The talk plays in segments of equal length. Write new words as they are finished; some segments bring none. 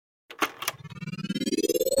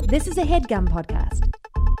This is a HeadGum podcast.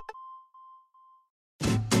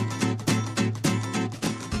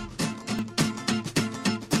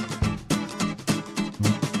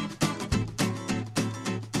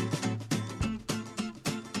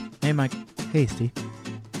 Hey, Mike. Hey, Steve.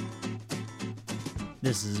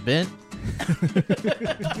 This has been...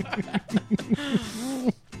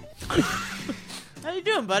 How you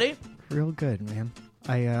doing, buddy? Real good, man.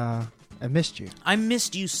 I missed you. I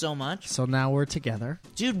missed you so much. So now we're together.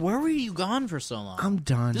 Dude, where were you gone for so long? I'm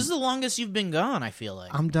done. This is the longest you've been gone, I feel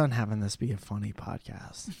like. I'm done having this be a funny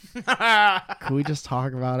podcast. Could we just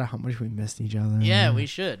talk about it, how much we missed each other? Yeah, we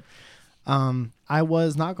should. I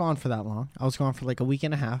was not gone for that long. I was gone for like a week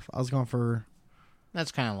and a half. I was gone for...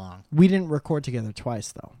 That's kind of long. We didn't record together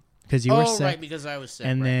twice, though. Because you were sick. Oh, right, because I was sick.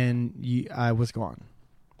 And right. then I was gone.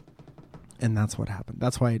 And that's what happened.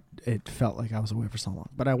 That's why it felt like I was away for so long.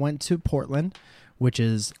 But I went to Portland, which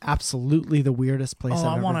is absolutely the weirdest place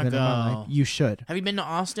I've ever been in my life. You should. Have you been to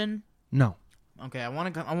Austin? No. Okay, I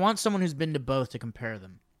want someone who's been to both to compare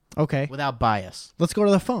them. Okay. Without bias. Let's go to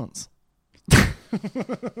the phones.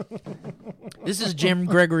 This is Jim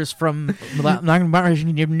Gregors from New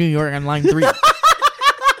York on line 3.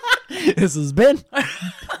 This has been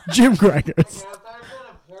Jim Gregors. Yes, I've been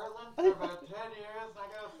in Portland for about 10 years. I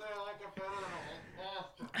gotta say, I like it better than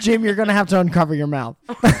Aztec. Jim, you're going to have to uncover your mouth.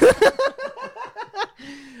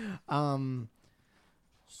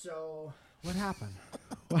 So, what happened?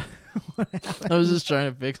 What happened? I was just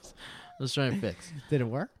trying to fix. Did it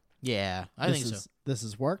work? Yeah, I think so. This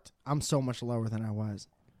has worked? I'm so much lower than I was.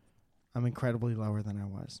 I'm incredibly lower than I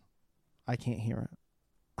was. I can't hear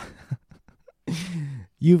it.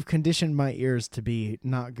 You've conditioned my ears to be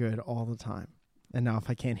not good all the time. And now if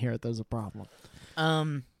I can't hear it, there's a problem.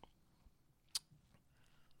 I'm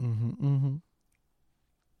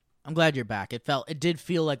glad you're back. It did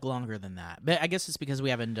feel like longer than that. But I guess it's because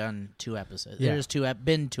we haven't done 2 episodes. Yeah. There's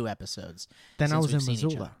been 2 episodes. Then I was in we've seen each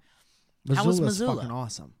Missoula. other. How was Missoula's Missoula? fucking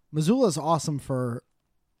awesome. Missoula's awesome for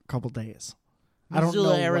a couple days.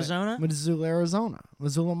 Missoula, Arizona? Missoula, Arizona.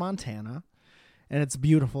 Missoula, Montana. And it's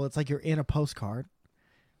beautiful. It's like you're in a postcard.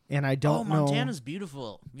 And I don't know. Montana's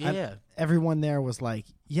beautiful. Yeah. Everyone there was like,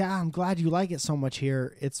 yeah, I'm glad you like it so much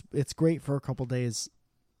here. It's great for a couple days.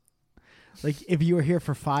 Like, if you were here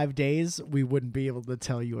for 5 days, we wouldn't be able to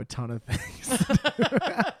tell you a ton of things.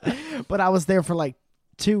 But I was there for like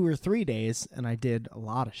 2 or 3 days, and I did a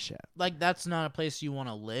lot of shit. Like, that's not a place you want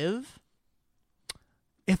to live?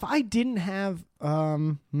 If I didn't have,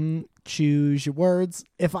 choose your words.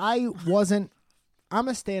 If I wasn't, I'm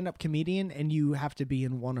a stand-up comedian, and you have to be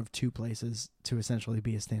in one of 2 places to essentially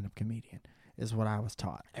be a stand-up comedian, is what I was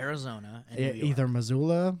taught. Arizona and New York. Either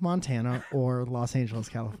Missoula, Montana, or Los Angeles,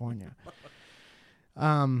 California.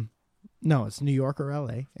 No, it's New York or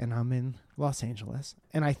LA, and I'm in Los Angeles.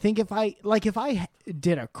 And I think if I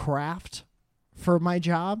did a craft for my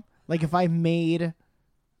job, like if I made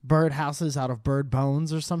bird houses out of bird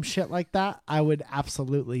bones or some shit like that, I would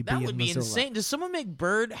absolutely be in Missoula. That would be insane. Does someone make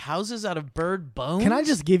bird houses out of bird bones? Can I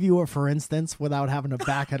just give you a for instance without having to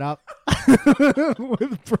back it up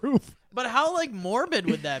with proof? But how, like, morbid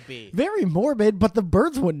would that be? Very morbid, but the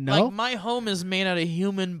birds wouldn't know. Like, my home is made out of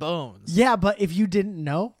human bones. Yeah, but if you didn't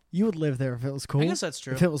know, you would live there if it was cool. I guess that's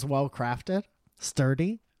true. If it was well crafted,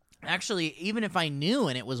 sturdy. Actually, even if I knew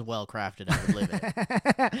and it was well crafted, I would live it.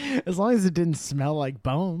 As long as it didn't smell like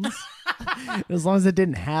bones. As long as it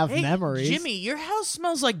didn't have memories. Jimmy, your house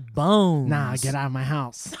smells like bones. Nah, get out of my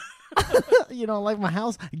house. You don't like my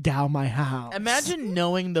house? Get out of my house. Imagine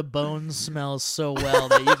knowing the bones smell so well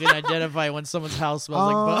that you can identify when someone's house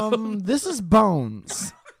smells like bones. This is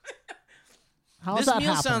bones. How's This that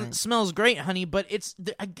meal happening? smells great, honey, but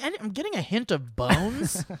I'm getting a hint of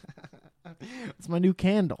bones. It's my new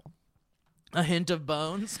candle. A hint of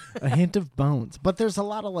bones. A hint of bones. But there's a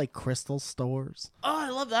lot of like crystal stores. Oh, I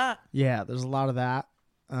love that. Yeah, there's a lot of that.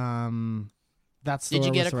 That store Did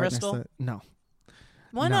you get was a right next crystal? to- No.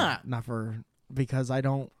 Why No, not? Not because I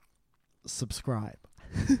don't subscribe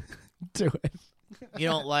to it. You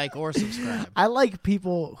don't like or subscribe. I like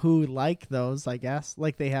people who like those, I guess.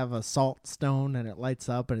 Like they have a salt stone and it lights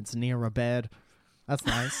up and it's near a bed. That's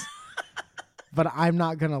nice. But I'm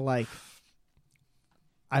not going to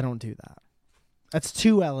I don't do that. That's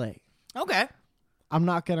too LA. Okay. I'm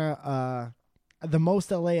not going to, the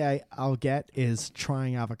most LA I'll get is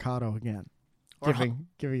trying avocado again. Or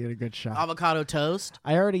Giving it a good shot. avocado toast.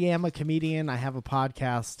 I already am a comedian. I have a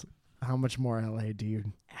podcast. How much more LA do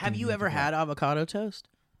you? Have you ever had avocado toast?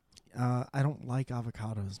 I don't like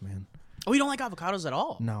avocados, man. Oh, you don't like avocados at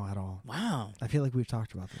all? No, at all. Wow. I feel like we've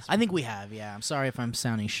talked about this. I think we have, yeah. I'm sorry if I'm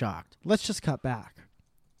sounding shocked. Let's just cut back.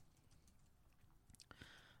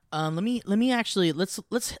 Let me actually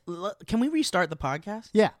can we restart the podcast?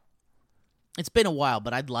 Yeah. It's been a while,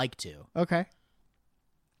 but I'd like to. Okay.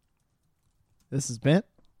 This is Bent.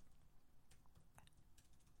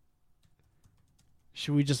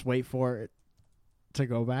 Should we just wait for it to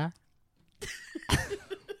go back?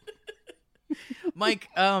 Mike,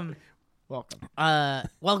 Welcome.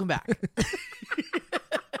 welcome back.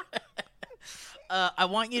 I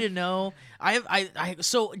want you to know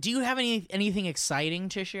so do you have anything exciting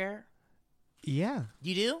to share? Yeah.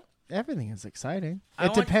 You do? Everything is exciting. I It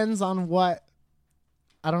want- depends on what.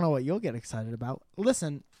 I don't know what you'll get excited about.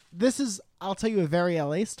 Listen, I'll tell you a very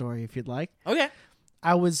LA story if you'd like. Okay.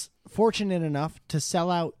 I was fortunate enough to sell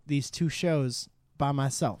out these 2 shows by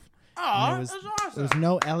myself. Oh, And that's there awesome. was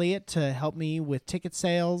no Elliot to help me with ticket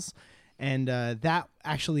sales, and that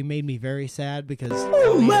actually made me very sad because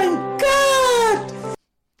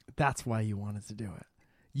that's why you wanted to do it.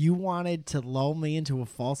 You wanted to lull me into a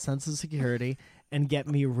false sense of security and get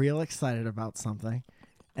me real excited about something,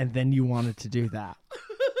 and then you wanted to do that.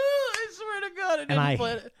 I swear to God, I didn't And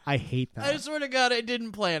plan it. I hate that. I swear to God, I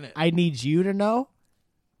didn't plan it. I need you to know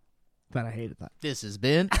that I hated that. This has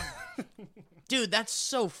been... Dude, that's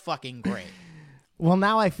so fucking great. Well,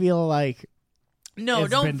 now I feel like No,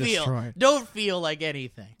 It's don't been feel. destroyed. Don't feel like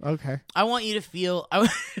anything. okay. I want you to feel...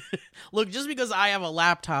 Look, just because I have a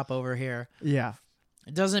laptop over here, Yeah.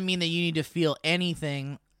 it doesn't mean that you need to feel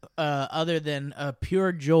anything other than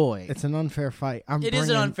pure joy. It's an unfair fight. It is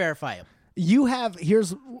an unfair fight.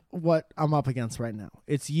 Here's what I'm up against right now.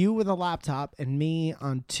 It's you with a laptop and me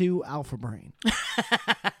on 2 Alpha Brain.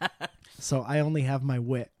 So I only have my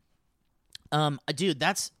wit. Dude,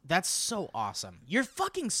 that's so awesome. You're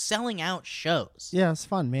fucking selling out shows. Yeah, it's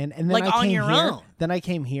fun, man. And then Like, I on came your here. own. Then I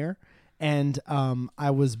came here, and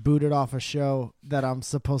I was booted off a show that I'm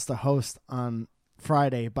supposed to host on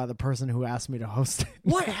Friday by the person who asked me to host it.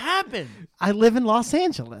 What happened? I live in Los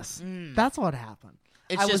Angeles. That's what happened.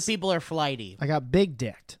 It's just people are flighty. I got big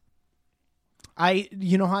dicked.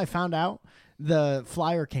 You know how I found out? The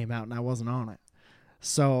flyer came out and I wasn't on it.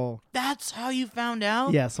 So That's how you found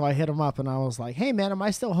out? yeah, so I hit him up and I was like, "Hey man, am I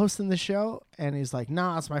still hosting the show?" And he's like,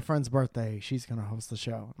 "Nah, it's my friend's birthday. She's gonna host the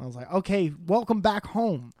show." And I was like, "Okay, welcome back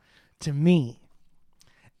home to me."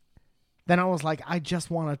 Then I was like, "I just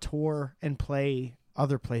want to tour and play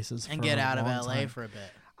other places And for get a out of long LA time." for a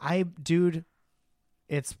bit. Dude,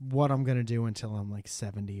 it's what I'm gonna do until I'm like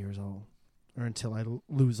 70 years old, or until I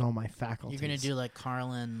lose all my faculties. You're going to do like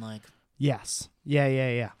Carlin, like... Yes.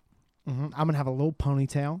 Yeah. I'm gonna have a little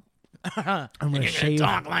ponytail. I'm gonna shave.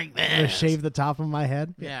 talk like I'm gonna this. shave the top of my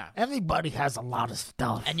head. Yeah. Everybody has a lot of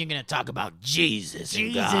stuff. And you're going to talk about Jesus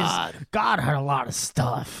and Jesus, God had a lot of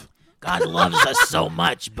stuff. God loves us so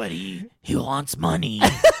much, but he wants money.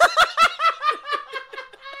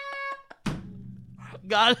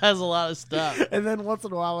 God has a lot of stuff. And then once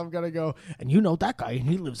in a while, I'm gonna go, and you know that guy, and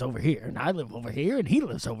he lives over here, and I live over here, and he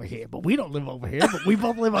lives over here, but we don't live over here, but we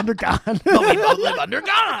both live under God. But we both live under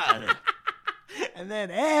God. And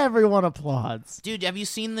then everyone applauds. Dude, have you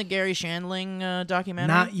seen the Gary Shandling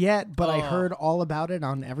documentary? Not yet, but I Oh. heard all about it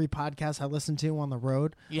on every podcast I listen to on the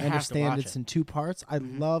road. You I have to understand watch it's it. in 2 parts. I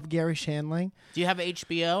love Gary Shandling. Do you have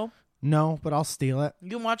HBO? No, but I'll steal it. You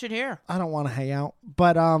can watch it here. I don't want to hang out,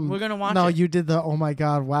 but We're gonna watch No, it. you did the oh my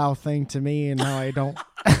god, wow thing to me, and now I don't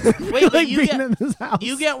Wait, but like you being get in this house.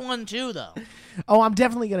 you get one too, though. Oh, I'm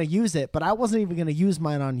definitely gonna use it, but I wasn't even gonna use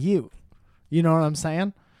mine on you. You know what I'm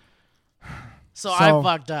saying? So So- I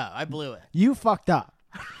fucked up. I blew it. You fucked up.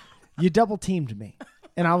 You double teamed me,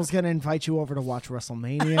 and I was gonna invite you over to watch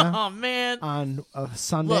WrestleMania Oh man. on a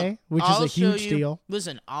Sunday, Look, which I'll is a show huge you- deal.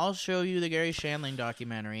 Listen, I'll show you the Gary Shandling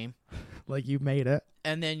documentary, Like you made it.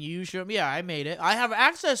 and then you show me. Yeah, I made it. I have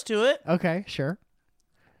access to it, Okay, sure.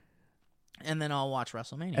 and then I'll watch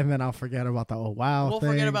WrestleMania. And then I'll forget about the oh wow We'll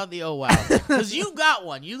thing. forget about the oh wow, because you got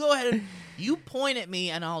one. You go ahead and you point at me,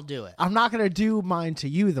 and I'll do it. I'm not gonna do mine to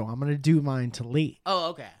you though. I'm gonna do mine to Lee. Oh,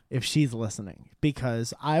 okay. If she's listening,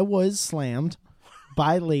 because I was slammed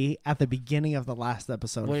by Lee at the beginning of the last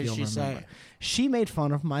episode. What if did you'll she remember. say? She made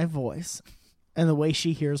fun of my voice and the way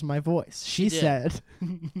she hears my voice. She did. said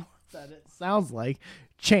that it sounds like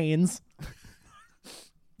chains.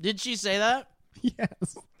 Did she say that?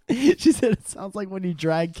 Yes. She said it sounds like when you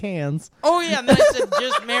drag cans. Oh yeah, and then I said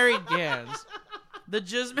just married cans. The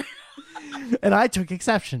just. And I took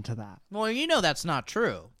exception to that. Well, you know that's not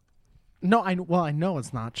true. No, I know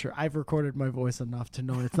it's not true. I've recorded my voice enough to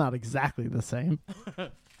know it's not exactly the same.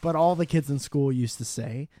 But all the kids in school used to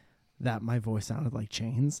say that my voice sounded like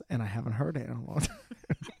chains, and I haven't heard it in a long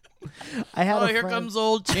time. I had Oh, a here friend- comes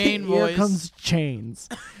old Chain voice. Here comes Chains.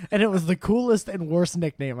 And it was the coolest and worst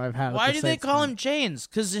nickname I've had. Why at the do they Saints call game. him Chains?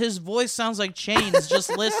 Because his voice sounds like Chains.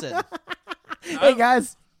 Just listen. Hey,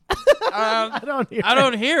 guys. I I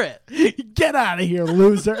don't hear it. Get out of here,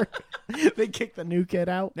 loser. They kicked the new kid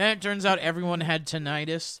out. Then it turns out everyone had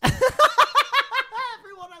tinnitus.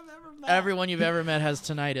 Everyone I've ever met. Everyone you've ever met has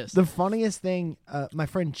tinnitus. The funniest thing, my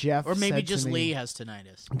friend Jeff Or maybe said just to me, Lee has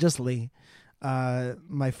tinnitus. Just Lee.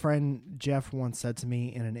 My friend Jeff once said to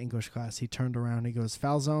me in an English class, he turned around, he goes,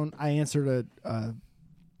 "Foul zone." I answered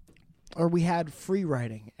we had free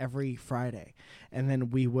writing every Friday. And then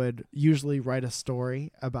we would usually write a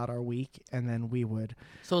story about our week, and then we would...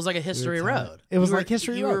 So it was like a History tell it. Road. It was You like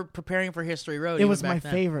History You Road. were preparing for History Road. It even was back my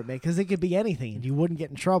then. favorite, man, because it could be anything, and you wouldn't get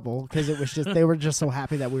in trouble because it was just... they were just so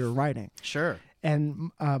happy that we were writing. Sure.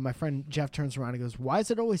 And my friend Jeff turns around and goes, "Why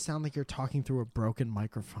does it always sound like you're talking through a broken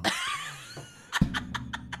microphone?"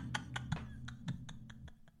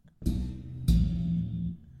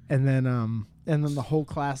 And then the whole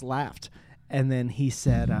class laughed. And then he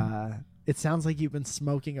said, "It sounds like you've been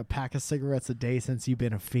smoking a pack of cigarettes a day since you've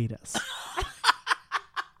been a fetus."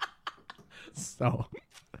 So,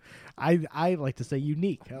 I like to say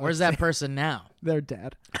unique. I like Where's to say that person now? they're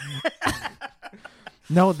dead.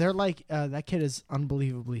 No, they're like that kid is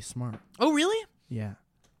unbelievably smart. Oh, really? Yeah.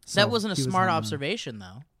 That So wasn't a he was smart on, observation,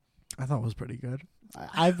 though. I thought it was pretty good.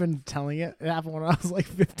 I've been telling it. It happened when I was like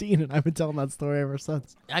 15, and I've been telling that story ever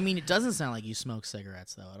since. I mean, it doesn't sound like you smoke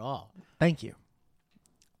cigarettes, though, at all. Thank you.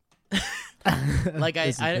 Like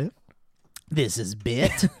This is it? This is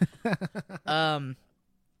bit. Well,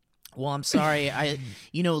 I'm sorry.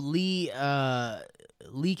 Lee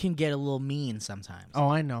can get a little mean sometimes. Oh,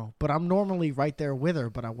 I know. But I'm normally right there with her,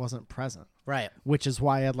 but I wasn't present. Right. Which is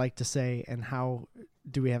why I'd like to say, and how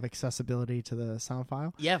do we have accessibility to the sound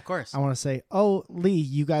file? Yeah, of course. I want to say, oh, Lee,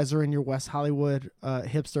 you guys are in your West Hollywood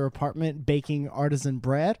hipster apartment baking artisan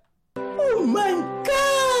bread. Oh, my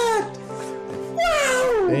God.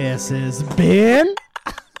 Wow. This has been...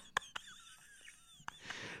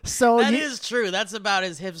 So That is true. That's about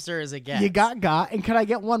as hipster as it gets. you got, and could I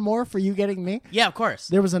get one more for you getting me? Yeah, of course.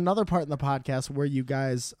 There was another part in the podcast where you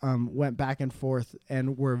guys went back and forth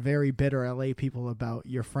and were very bitter LA people about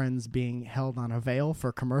your friends being held on a veil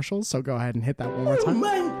for commercials. So go ahead and hit that one more time. Oh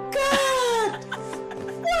my God!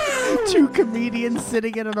 Two comedians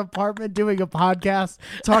sitting in an apartment doing a podcast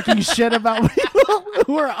talking shit about people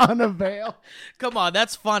who are on a veil. Come on,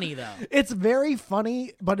 that's funny, though. It's very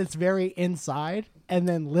funny, but it's very inside. And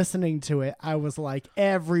then listening to it, I was like,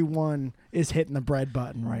 everyone is hitting the bread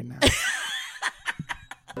button right now.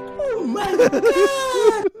 Oh my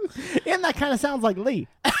God! And that kind of sounds like Lee.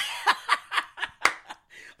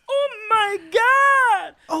 Oh, my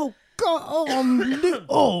God! Oh, God. I'm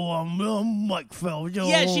Mike Felton.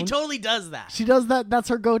 Yeah, she totally does that. She does that. That's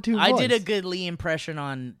her go-to I voice. did a good Lee impression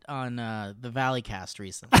on the Valley Cast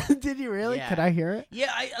recently. Did you really? Yeah. Could I hear it?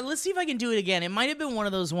 Yeah, let's see if I can do it again. It might have been one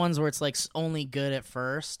of those ones where it's like only good at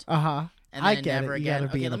first. Uh-huh. And I then get never it. You again.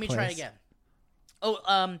 gotta be Okay, in let the me try place. again.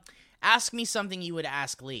 Oh, ask me something you would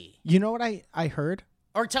ask Lee. You know what I heard?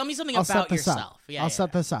 Or tell me something I'll set about this yourself. up. Yeah, I'll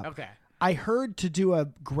set this up. Okay. I heard to do a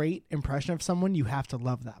great impression of someone, you have to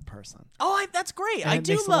love that person. Oh, that's great. And I it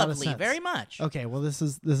do makes a lot love of Lee sense. very much. Okay, well this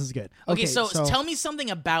is good. Okay, so tell me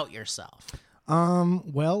something about yourself.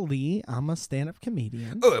 Well, Lee, I'm a stand-up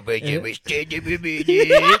comedian. Oh, but you a stand-up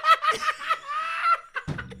comedian.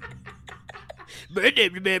 My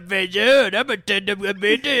name's Matt Faison. I'm a stand-up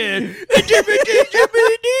comedian.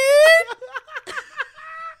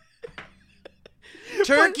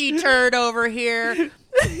 Turkey turd over here.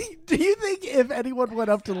 Do you think if anyone went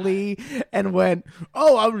up to Lee and went,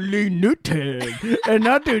 "Oh, I'm Lee Newton, and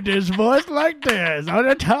I do this voice like this all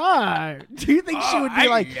the time," do you think she would be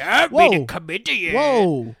like, I love being a comedian.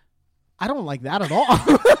 "Whoa, I don't like that at all"?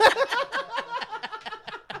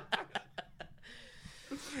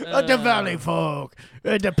 The Valley folk,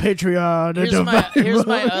 the Patreon, Here's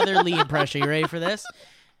my other Lee impression. You ready for this?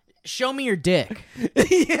 Show me your dick.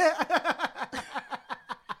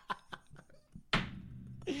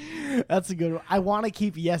 That's a good one. I want to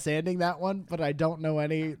keep yes-anding that one, but I don't know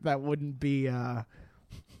any that wouldn't be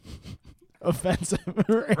offensive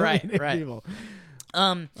or Right. people.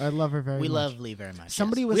 I love her very much. We love Lee very much.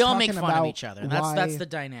 Somebody yes. was we all make talking fun of about each other. why- That's the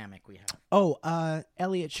dynamic we have. Oh,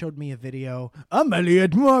 Elliot showed me a video. I'm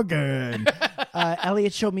Elliot Morgan.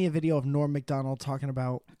 Elliot showed me a video of Norm Macdonald talking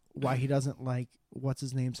about why he doesn't like what's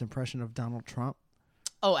his name's impression of Donald Trump.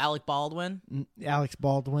 Oh, Alec Baldwin. Alex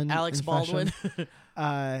Baldwin. Alex impression. Baldwin.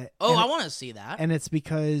 I want to see that. And it's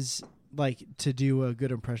because, like, to do a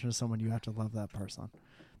good impression of someone, you have to love that person.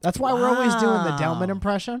 That's why we're always doing the Delman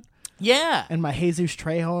impression. Yeah. and my Jesus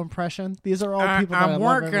Trejo impression. These are all people that I I'm love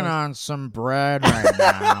working everyone. on some bread right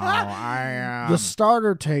now. The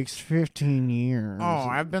starter takes 15 years.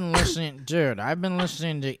 I've been listening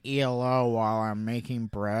to ELO while I'm making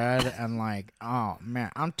bread, and like, oh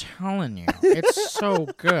man, I'm telling you, it's so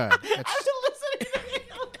good. It's,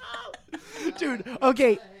 Dude,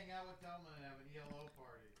 okay.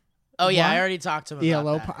 oh yeah, What? I already talked to him about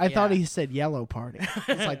ELO. that. I thought Yeah. he said yellow party.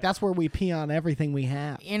 It's like that's where we pee on everything we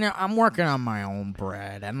have. You know, I'm working on my own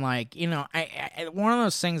bread, and like, you know, I one of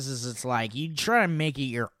those things is it's like you try to make it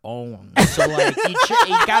your own, so like you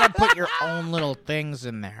gotta put your own little things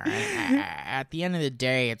in there. And at the end of the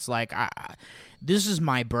day, it's like this is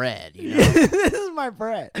my bread. You know? This is my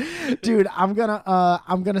bread, dude. I'm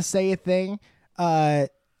gonna say a thing. Fuck,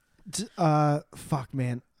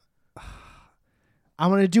 man. I'm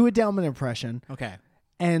gonna do a Delman impression. Okay.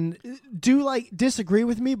 And do like disagree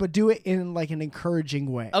with me, but do it in like an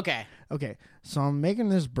encouraging way. Okay. Okay. So I'm making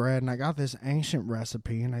this bread, and I got this ancient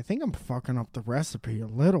recipe, and I think I'm fucking up the recipe a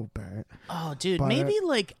little bit. Oh, dude, But, maybe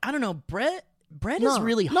like I don't know, bread is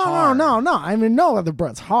really no, hard. No. I mean, no, the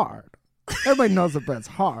bread's hard. Everybody knows the bread's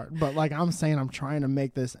hard, but like I'm saying, I'm trying to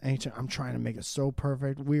make this ancient. I'm trying to make it so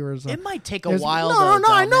perfect. It might take a while. No,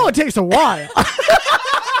 though, I know it takes a while.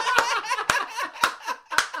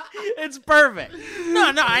 It's perfect.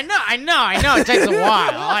 No, I know. It takes a while.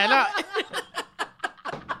 I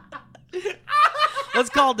know. Let's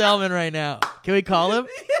call Delman right now. Can we call him?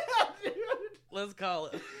 Yeah, dude. Let's call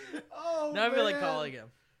him. Oh, Now I feel like man. calling him.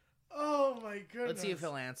 Oh my goodness. Let's see if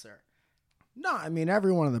he'll answer. No, I mean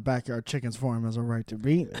everyone in the Backyard Chickens Forum has a right to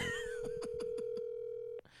be there.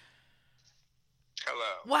 Hello.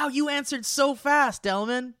 Wow, you answered so fast,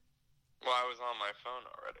 Delman. Well, I was on my phone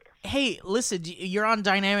already. Hey, listen, you're on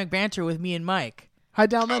Dynamic Banter with me and Mike. Hi,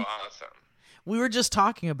 Delman. Oh, awesome. We were just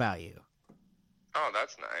talking about you. Oh,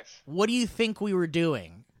 that's nice. What do you think we were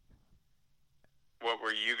doing? What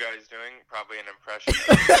were you guys doing? Probably an impression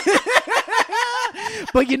of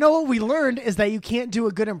But you know what we learned is that you can't do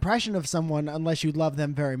a good impression of someone unless you love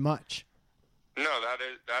them very much. No,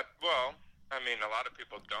 well, I mean, a lot of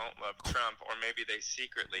people don't love Trump, or maybe they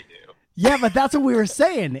secretly do. Yeah, but that's what we were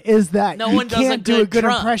saying is that No you one does a can't do a good good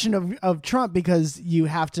Trump. impression of Trump because you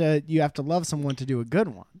have to love someone to do a good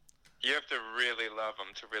one. You have to really love them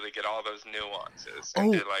to really get all those nuances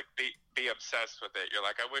and to like be obsessed with it. You're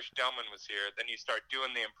like, I wish Delman was here. Then you start doing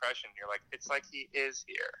the impression. You're like, it's like he is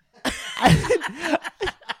here.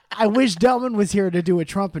 I wish Delman was here to do a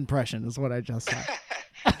Trump impression is what I just said.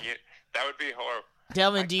 That would be horrible.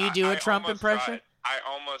 Delman, do you do a I Trump almost impression? tried. I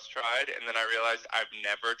almost tried, and then I realized I've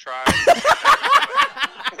never tried.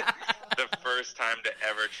 The first time to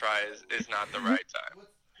ever try is not the right time.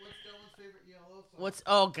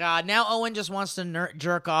 Oh God! Now Owen just wants to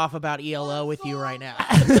jerk off about ELO with you right now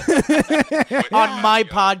on my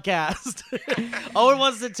podcast. Owen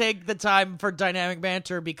wants to take the time for Dynamic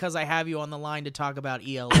Banter because I have you on the line to talk about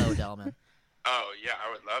ELO, Delman. Oh yeah,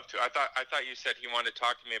 I would love to. I thought you said he wanted to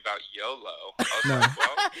talk to me about YOLO. I was No. like,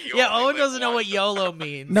 well, you Yeah, only Owen live doesn't know what once. YOLO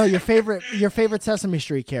means. No, your favorite Sesame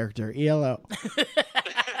Street character, ELO.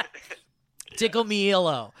 Tickle me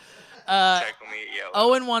ELO. Tackle me, YOLO.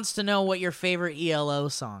 Owen wants to know what your favorite ELO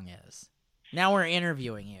song is. Now we're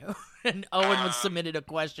interviewing you, and Owen was submitted a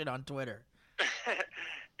question on Twitter.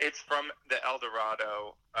 It's from the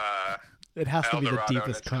Eldorado. It has to be the Eldorado, and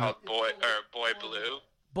deepest it's cut. called Boy Blue.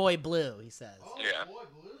 Boy Blue, he says. Yeah.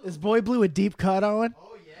 Is Boy Blue a deep cut, Owen?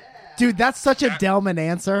 Oh yeah. Dude, that's such a Delman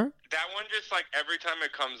answer. That one just like every time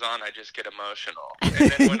it comes on, I just get emotional. And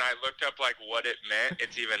then when I looked up like what it meant,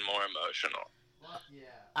 it's even more emotional.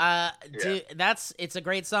 Dude, it's a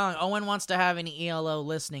great song. Owen wants to have an ELO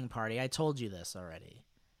listening party. I told you this already.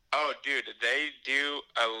 Oh, dude, they do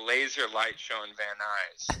a laser light show in Van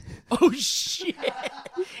Nuys. Oh shit.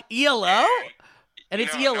 ELO? And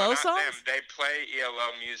it's No, ELO not songs? them. They play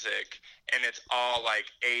ELO music, and it's all like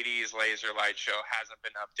 80s laser light show, hasn't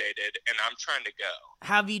been updated, and I'm trying to go.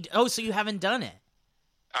 Have you? Oh, so you haven't done it?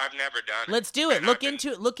 I've never done it. Let's do it. And Look I've been-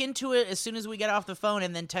 into it. Look into it as soon as we get off the phone,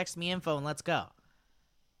 and then text me info, and let's go.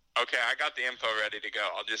 Okay, I got the info ready to go.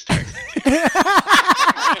 I'll just text it to you.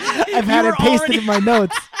 I've had were it pasted already- in my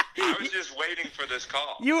notes. I was just waiting for this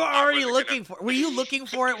call. You were I already wasn't looking gonna- for. Were you looking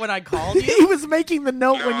for it when I called He you? was making the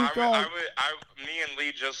note No, when you called. me and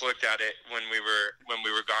Lee just looked at it when we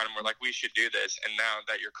were gone, and we're like, we should do this. And now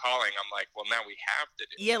that you're calling, I'm like, well, now we have to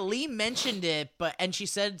do it. Yeah, Lee mentioned it, and she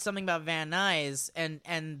said something about Van Nuys,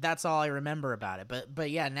 and that's all I remember about it.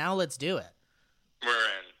 But yeah, now let's do it.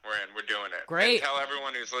 We're doing it. Great. And tell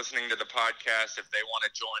everyone who's listening to the podcast if they want to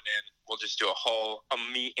join in, we'll just do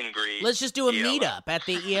a meet and greet. Let's just do a ELO. meetup at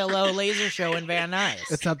the ELO Laser Show in Van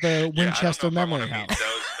Nuys. It's at the Winchester I don't know if Memory I wanna House. meet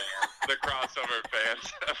those fans, the crossover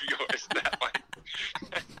fans of yours that way.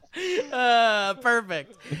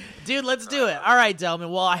 Perfect. Dude, let's do it. All right, Delman.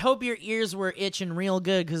 Well, I hope your ears were itching real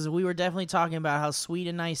good because we were definitely talking about how sweet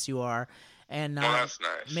and nice you are and Well, not that's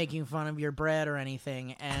nice. making fun of your bread or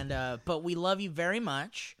anything. And but we love you very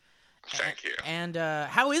much. Thank you. And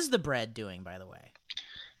how is the bread doing, by the way?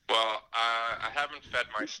 Well, I haven't fed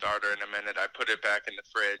my starter in a minute. I put it back in the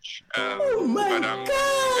fridge. But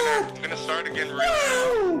I'm gonna start again real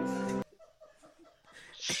soon.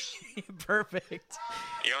 Perfect.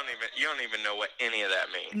 You don't even know what any of that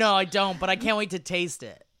means. No, I don't, but I can't wait to taste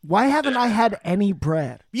it. Why haven't I had any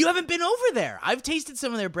bread? You haven't been over there. I've tasted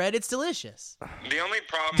some of their bread. It's delicious. The only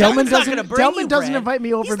problem Delman He's not gonna bring you doesn't bread. invite me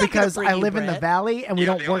He's over not gonna because bring I you live in the bread. valley and we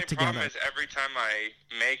don't the work only together. problem is every time I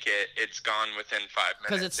make it, it's gone within 5 minutes.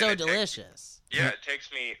 Because it's And so it takes- delicious. it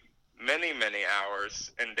takes me many hours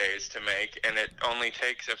and days to make, and it only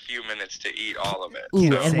takes a few minutes to eat all of it. Ooh,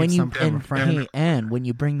 So- and Save when you some for a friend. and when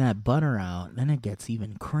you bring that butter out, then it gets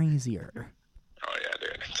even crazier. Oh yeah,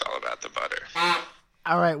 dude, it's all about the butter.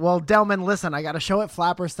 All right, well, Delman, listen, I got a show at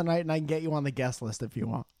Flappers tonight, and I can get you on the guest list if you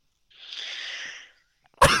want.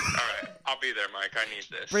 All right, I'll be there, Mike. I need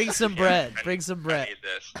this. Bring some bread. Bring some bread. I need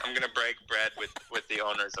this. I'm gonna break bread with the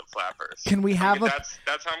owners of Flappers. Can we have a?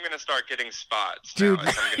 That's how I'm gonna start getting spots. Dude, now,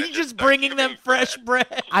 is I'm gonna You're just start bringing them giving fresh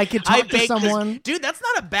bread. I could talk to baked this- someone. Dude, that's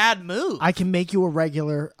not a bad move. I can make you a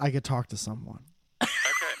regular. I could talk to someone. Okay,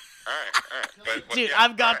 all right. But, Dude, yeah,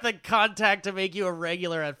 I've got all right. the contact to make you a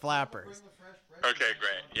regular at Flappers. Okay,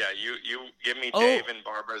 great. Yeah, you give me Oh. Dave and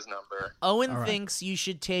Barbara's number. Owen All right. thinks you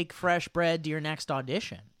should take fresh bread to your next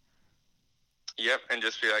audition. Yep, and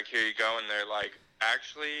just be like, here you go, and they're like,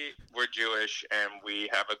 actually, we're Jewish and we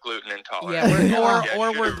have a gluten intolerance. Yeah, we're, Yeah,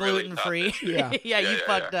 or you we're should've really gluten thought free. this. Yeah. yeah, you Yeah,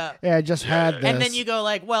 fucked yeah. up. Yeah, I just had this. And then you go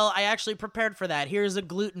like, well, I actually prepared for that. Here's a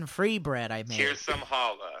gluten-free bread I made. Here's some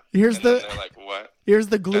challah. Here's And then the- they're like, what? Here's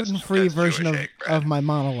the gluten-free that's version Jewish egg bread. of my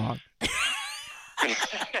monologue.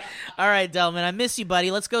 All right, Delman, I miss you, buddy.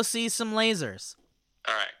 Let's go see some lasers.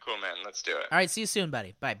 All right, cool, man. Let's do it. All right, see you soon,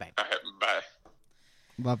 buddy. Bye-bye. All right, bye.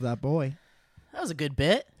 Love that boy. That was a good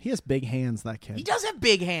bit. He has big hands, that kid. He does have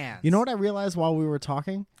big hands. You know what I realized while we were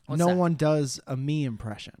talking? What's no that? one does a me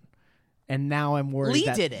impression. And now I'm worried Lee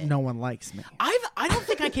that did it. no one likes me. I don't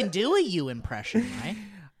think I can do a you impression, right?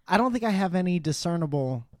 I don't think I have any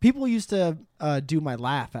discernible. People used to do my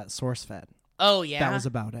laugh at SourceFed. Oh, yeah? That was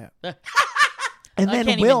about it. And I then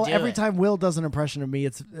can't Will, even do every it. time Will does an impression of me,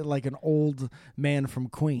 it's like an old man from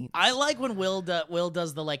Queens. I like when Will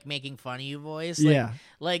does the like making fun of you voice. Like,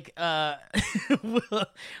 Yeah.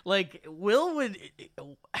 Like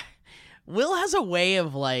Will has a way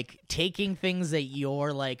of like taking things that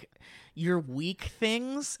you're like your weak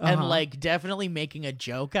things and Uh-huh. like definitely making a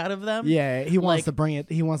joke out of them. Yeah, he wants Like- to bring it.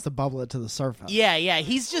 He wants to bubble it to the surface. Yeah,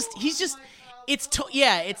 he's just it's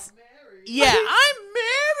I'm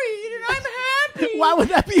married and I'm happy. Why would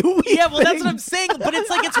that be a weak Yeah, well, that's thing? what I'm saying. But it's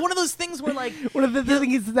like it's one of those things where like One of the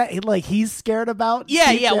things that like he's scared about.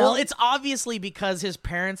 Yeah, deep yeah. Well, down? it's obviously because his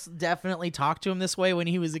parents definitely talked to him this way when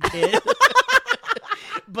he was a kid.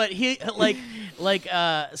 But he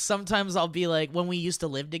sometimes I'll be like, when we used to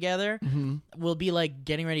live together, we'll be like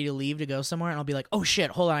getting ready to leave to go somewhere, and I'll be like, oh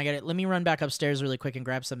shit, hold on, I got it. Let me run back upstairs really quick and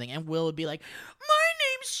grab something. And Will would be like,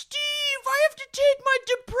 my name's Steve. I have to take my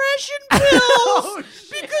depression pills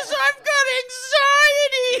because I've got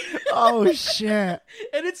anxiety. Oh shit!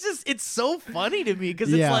 And it's so funny to me because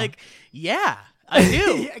Yeah. it's like, yeah, I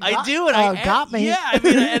do, I do, and I got me. Yeah, I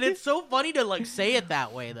mean, and it's so funny to like say it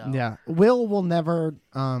that way though. Yeah, Will never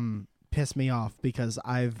piss me off because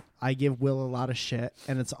I give Will a lot of shit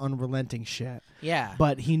and it's unrelenting shit. Yeah.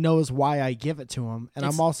 But he knows why I give it to him, and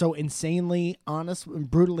It's- I'm also insanely honest,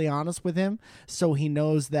 brutally honest with him, so he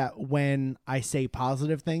knows that when I say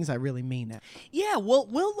positive things, I really mean it. Yeah, well,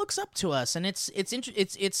 Will looks up to us, and it's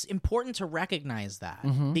important to recognize that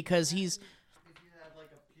because he's. If you had like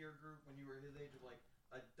a peer group when you were his age of like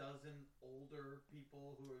a dozen older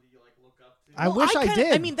people who you like look up to. I wish I kinda-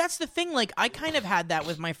 did. I mean, that's the thing. Like, I kind of had that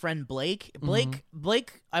with my friend Blake.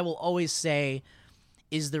 Blake, I will always say,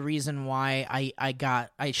 is the reason why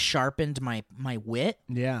I sharpened my wit.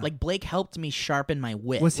 Yeah. Like Blake helped me sharpen my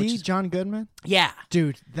wit. Was which he is- John Goodman? Yeah.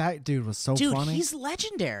 Dude, that dude was so Dude, funny. he's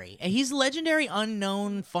legendary. And he's legendary,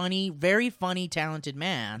 unknown, funny, very funny, talented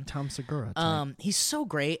man. Tom Segura. type. He's so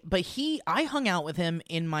great, but I hung out with him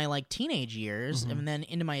in my like teenage years Mm-hmm. and then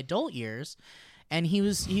into my adult years, and he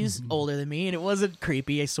was older than me, and it wasn't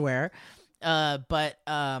creepy, I swear.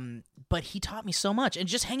 But he taught me so much, and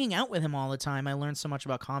just hanging out with him all the time, I learned so much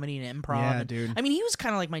about comedy and improv. Yeah, and, dude. I mean, he was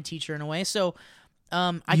kind of like my teacher in a way. So,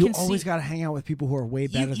 You always got to hang out with people who are way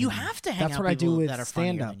better than you have to hang That's out what I do people with that are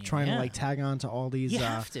funnier stand-up, than you. trying Yeah. to like tag on to all these You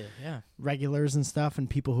have to, yeah. regulars and stuff, and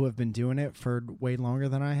people who have been doing it for way longer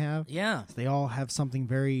than I have. Yeah. They all have something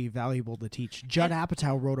very valuable to teach. Judd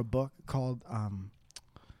Apatow wrote a book called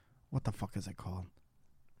what the fuck is it called?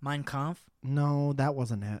 Mein Kampf, No, that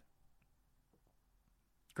wasn't it.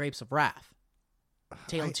 Grapes of Wrath,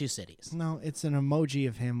 Tale of Two Cities. No, it's an emoji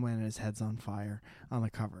of him when his head's on fire on the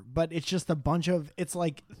cover. But it's just a bunch of, it's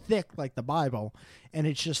like thick like the Bible, and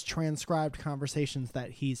it's just transcribed conversations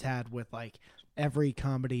that he's had with like every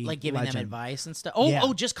comedy Like giving legend. them advice and stuff. Oh,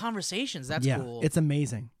 Yeah. just conversations. That's yeah, cool. it's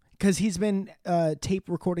amazing. Because he's been tape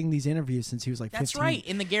recording these interviews since he was like 15. That's right.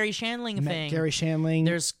 In the Gary Shandling Met thing, Gary Shandling,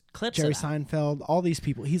 there's clips Jerry of that. Seinfeld, all these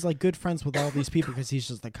people. He's like good friends with all these people because he's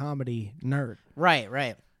just a comedy nerd.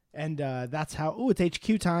 Right. And that's how. Oh, it's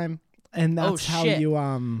HQ time, and that's how shit. you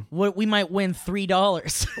What we might win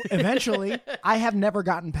 $3. Eventually, I have never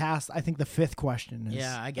gotten past. I think the fifth question is.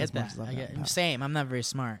 Yeah, I get as much that. as I've gotten past. Same. I'm not very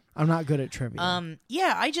smart. I'm not good at trivia.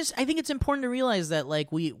 Yeah, I think it's important to realize that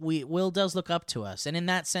like we Will does look up to us, and in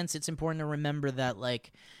that sense, it's important to remember that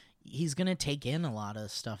like he's gonna take in a lot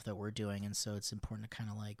of stuff that we're doing, and so it's important to kind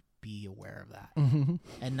of like be aware of that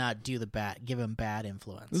and not do give him bad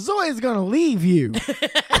influence. Zoe's gonna leave you. I'm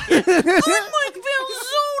like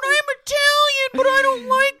Valzone. I'm Italian, but I don't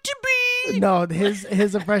like to be. No,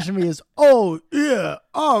 his impression of me is, oh yeah,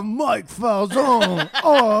 I'm Mike Falzone.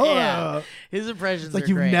 Oh Yeah, his impressions It's like are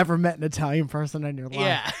you've great. never met an Italian person in your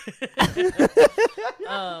life.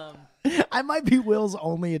 Yeah. I might be Will's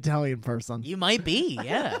only Italian person. You might be,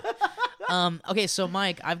 yeah. Okay, so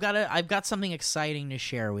Mike, I've got something exciting to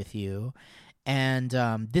share with you, and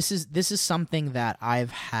this is something that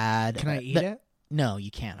I've had. Can I eat it? No,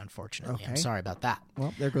 you can't. Unfortunately, I'm Okay. sorry about that.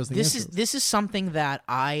 Well, there goes the This answers. is something that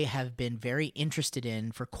I have been very interested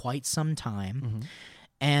in for quite some time,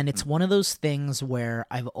 and it's one of those things where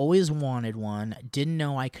I've always wanted one, didn't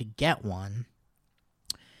know I could get one,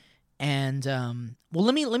 and well,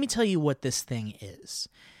 let me tell you what this thing is.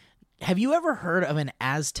 Have you ever heard of an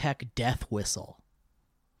Aztec death whistle?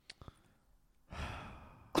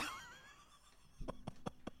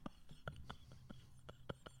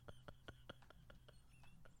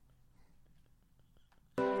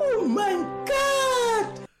 Oh my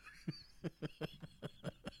God!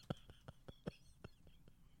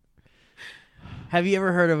 Have you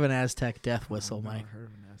ever heard of an Aztec death whistle, Mike? Heard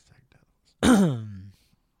of an Aztec death.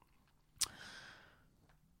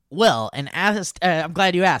 Well, I'm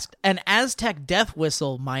glad you asked. An Aztec death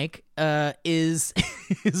whistle, Mike, is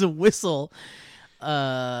is a whistle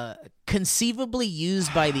conceivably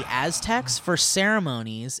used by the Aztecs for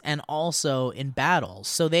ceremonies and also in battles.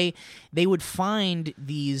 So they would find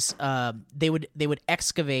these they would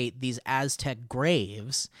excavate these Aztec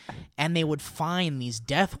graves, and they would find these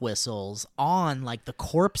death whistles on like the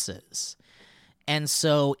corpses. And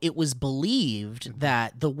so it was believed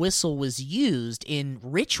that the whistle was used in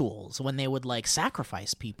rituals when they would like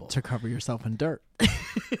sacrifice people. To cover yourself in dirt.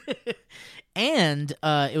 And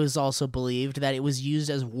it was also believed that it was used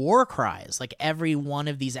as war cries. Like every one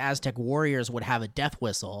of these Aztec warriors would have a death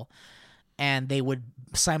whistle, and they would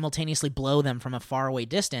simultaneously blow them from a faraway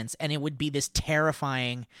distance, and it would be this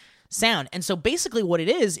terrifying sound. And so basically what it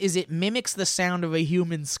is it mimics the sound of a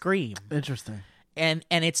human scream. Interesting. And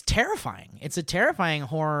it's terrifying. It's a terrifying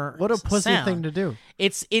horror. What a pussy sound. thing to do.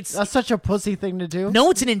 It's That's such a pussy thing to do.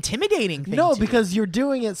 no, it's an intimidating thing. No, to because you're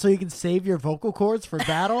doing it so you can save your vocal cords for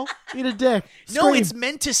battle. Eat a dick. No, Scream. it's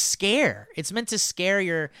meant to scare. It's meant to scare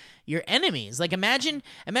your enemies. Like imagine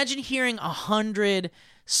hearing 100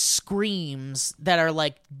 screams that are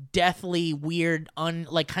like deathly weird,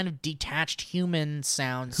 like kind of detached human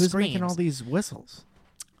sound Who's screams. making all these whistles?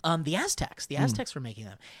 The Aztecs. The Aztecs were making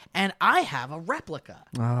them, and I have a replica.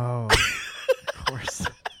 Oh, of course.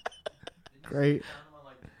 Great.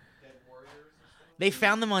 They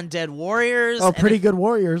found them on dead warriors. Oh, and pretty good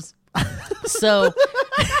warriors. So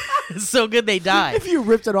so good they died. If you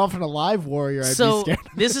ripped it off an alive warrior, I'd So be scared.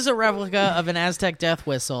 this is a replica of an Aztec death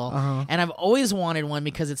whistle, and I've always wanted one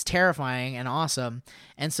because it's terrifying and awesome.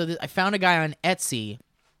 And so I found a guy on Etsy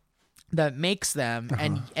that makes them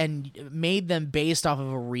and made them based off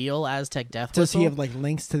of a real Aztec death Does whistle. he have like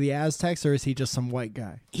links to the Aztecs, or is he just some white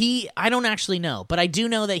guy? I don't actually know, but I do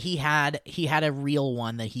know that he had a real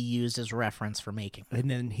one that he used as reference for making. And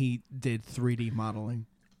then he did 3D modeling.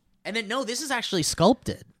 And then no, this is actually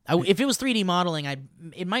sculpted. If it was 3D modeling,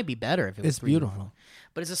 it might be better if it was It's 3D beautiful. modeling.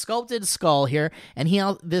 But it's a sculpted skull here, and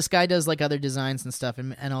this guy does like other designs and stuff,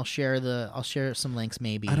 and I'll share some links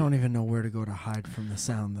maybe. I don't even know where to go to hide from the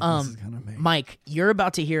sound that this is gonna make. Mike, you're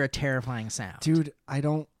about to hear a terrifying sound. Dude, I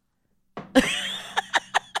don't.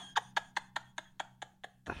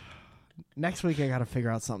 Next week I gotta figure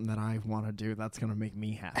out something that I want to do that's gonna make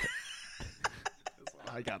me happy. That's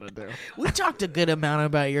what I gotta do. We talked a good amount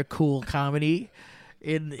about your cool comedy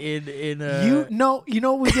in You know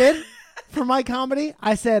what we did for my comedy?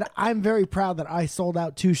 I said I'm very proud that I sold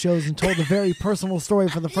out 2 shows and told a very personal story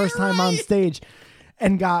for the first time on stage,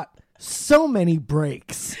 and got so many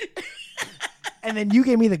breaks. And then you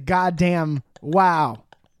gave me the goddamn wow.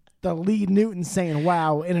 The Lee Newton saying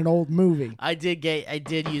wow in an old movie. I did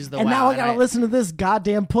use the And wow. now I gotta listen to this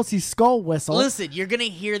goddamn pussy skull whistle. Listen, you're gonna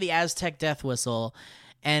hear the Aztec death whistle,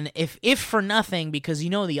 and if for nothing, because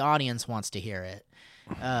the audience wants to hear it,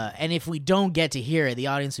 and if we don't get to hear it, the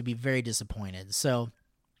audience would be very disappointed. So,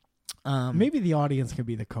 maybe the audience can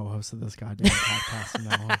be the co-host of this goddamn podcast from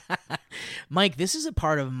now on. Mike, this is a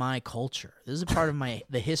part of my culture. This is a part of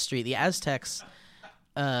the history. The Aztecs.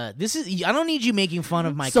 I don't need you making fun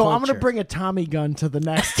of my culture. So I'm gonna bring a Tommy gun to the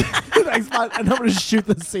next, the next spot, and I'm gonna shoot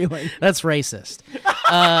the ceiling. That's racist.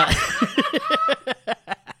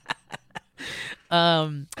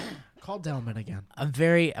 Call Delman again. I'm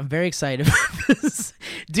very excited about this,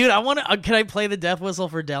 dude. I want to. Can I play the death whistle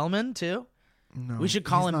for Delman too? No, We should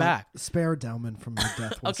call he's him not. back. Spare Delman from your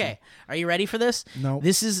death whistle. Okay, are you ready for this? No.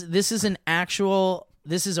 This is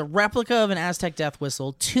a replica of an Aztec death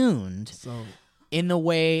whistle tuned So in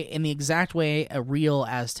the exact way a real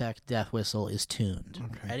Aztec death whistle is tuned.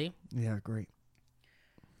 Okay. Ready? yeah, great.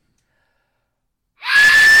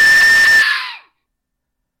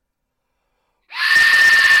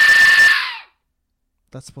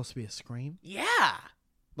 That's supposed to be a scream, Yeah.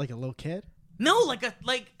 like a little kid. No, like a.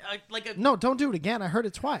 No, don't do it again. I heard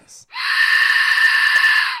it twice.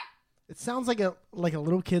 It sounds like a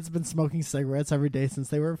little kid's been smoking cigarettes every day since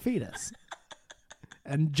they were a fetus,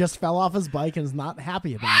 and just fell off his bike and is not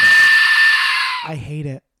happy about it. I hate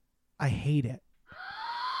it. I hate it.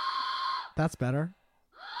 That's better.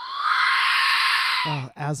 Oh,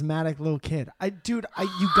 asthmatic little kid. You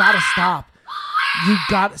gotta stop.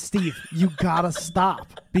 Steve, you gotta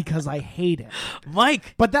stop because I hate it.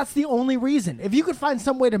 Mike. But that's the only reason. If you could find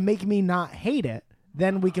some way to make me not hate it,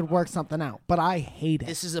 then we could work something out. But I hate it.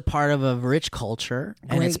 This is a part of a rich culture,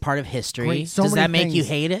 and it's Great. part of history. Great. So Does many that make you things.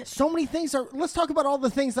 hate it? So many things are. Let's talk about all the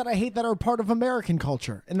things that I hate that are part of American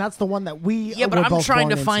culture, and that's the one that we. Yeah, but were I'm both trying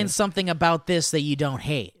to born find into. something about this that you don't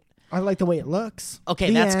hate. I like the way it looks. Okay,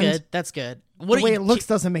 The that's end. good. That's good. The way it looks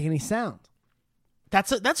doesn't make any sound.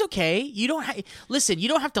 That's okay. You don't listen. You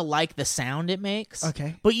don't have to like the sound it makes.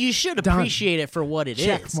 Okay. but you should Done. appreciate it for what it is.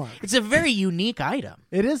 Check mark. It's a very unique item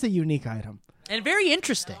It is a unique item. and very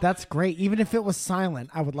interesting. That's great. Even if it was silent,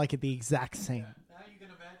 I would like it the exact same. Now you can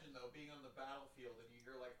imagine though being on the battlefield and you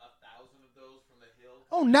hear like 1,000 of those from the hill.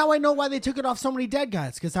 Oh, now I know why they took it off so many dead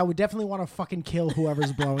guys, because I would definitely want to fucking kill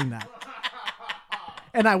whoever's blowing that.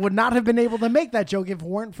 And I would not have been able to make that joke if it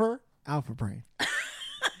weren't for Alpha Brain. You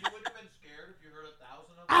wouldn't have been scared if you heard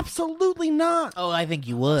 1,000 of them. Absolutely not. Oh, I think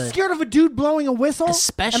you would. Scared of a dude blowing a whistle?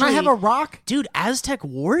 Especially- And I have a rock? Dude, Aztec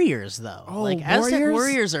warriors though. Oh, like Aztec warriors?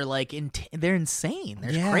 warriors are like they're insane.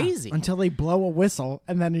 They're crazy. Until they blow a whistle,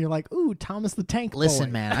 and then you're like, ooh, Thomas the Tank Listen,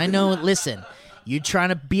 Boy. man, I know. Listen, you're trying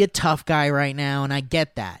to be a tough guy right now, and I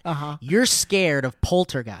get that. Uh-huh. You're scared of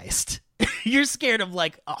Poltergeist. You're scared of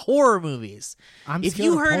like horror movies. I'm if scared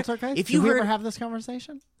you of heard, Poltergeist? if Did you we heard, ever have this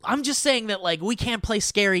conversation? I'm just saying that like we can't play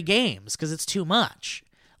scary games because it's too much.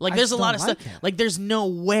 Like I there's a just lot don't of like stuff. it. Like there's no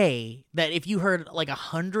way that if you heard like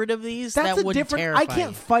 100 of these, That's that a would different. terrify I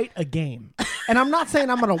can't you. fight a game, and I'm not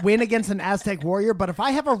saying I'm going to win against an Aztec warrior. But if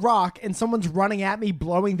I have a rock and someone's running at me,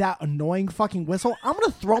 blowing that annoying fucking whistle, I'm going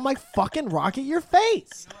to throw my fucking rock at your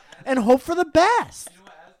face and hope for the best. You know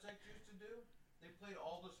what Aztecs used to do? They played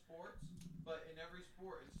all the sports, but in every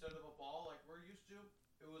sport, instead of a ball like we're used to,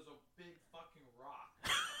 it was a big fucking rock.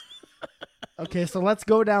 Okay, so let's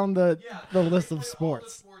go down the They list played of all the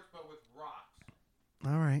sports. sports, but with rocks.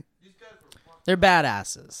 All right. These guys were fucking. They're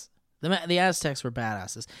badasses. The Aztecs were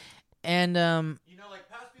badasses, and You know, like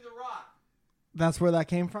pass me the rock. That's where that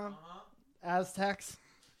came from? Uh-huh. Aztecs?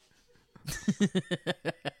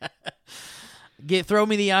 throw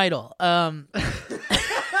me the idol.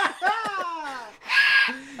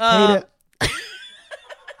 Hate it.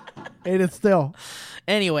 Hate it still.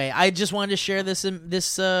 Anyway, I just wanted to share this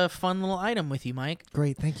fun little item with you, Mike.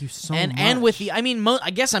 Great, thank you so much. And with the, I mean,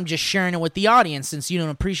 I guess I'm just sharing it with the audience since you don't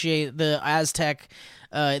appreciate the Aztec,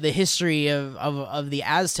 the history of the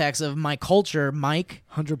Aztecs of my culture, Mike.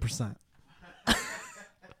 100%.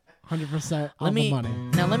 100% on the money.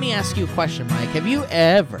 Now let me ask you a question, Mike. Have you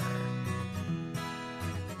ever?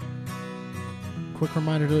 Quick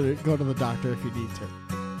reminder to go to the doctor if you need to.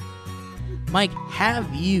 Mike,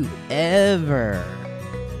 have you ever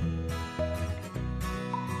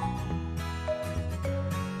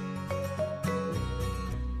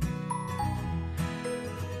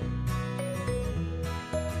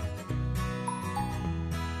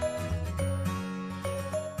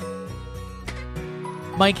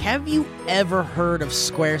Mike, have you ever heard of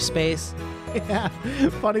Squarespace? Yeah,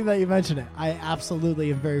 funny that you mention it. I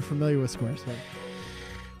absolutely am very familiar with Squarespace.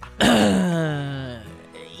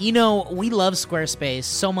 You know, we love Squarespace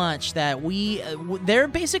so much that they're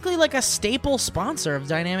basically like a staple sponsor of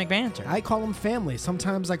Dynamic Banter. I call them family.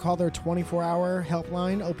 Sometimes I call their 24-hour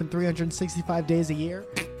helpline, open 365 days a year,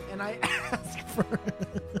 and I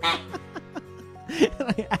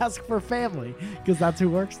ask for family because that's who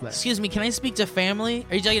works there. Excuse me, can I speak to family?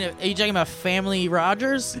 Are you talking about Family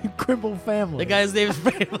Rogers? Cribble family. The guy's name is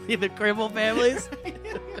Family, the Cribble families?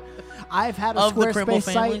 I've had a Of the Cribble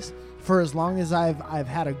Squarespace families? site for as long as I've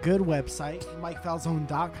had a good website.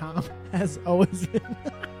 MikeFalzone.com has always been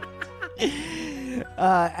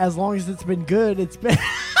as long as it's been good, it's been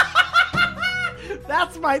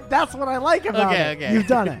That's what I like about it. Okay. You've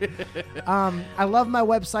done it. I love my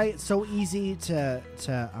website. It's so easy to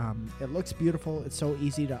it looks beautiful. It's so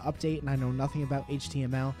easy to update, and I know nothing about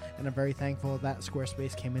HTML, and I'm very thankful that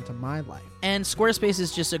Squarespace came into my life. And Squarespace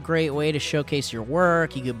is just a great way to showcase your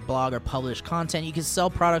work. You can blog or publish content. You can sell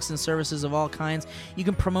products and services of all kinds. You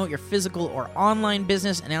can promote your physical or online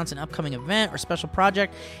business, announce an upcoming event or special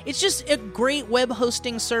project. It's just a great web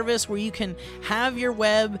hosting service where you can have your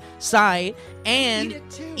website and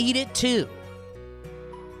eat it too.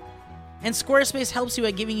 And Squarespace helps you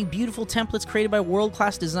at giving you beautiful templates created by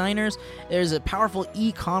world-class designers. There's a powerful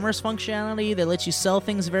e-commerce functionality that lets you sell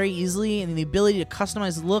things very easily, and the ability to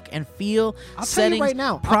customize the look and feel, settings, tell you right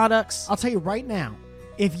now, products. I'll tell you right now,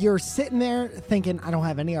 if you're sitting there thinking, I don't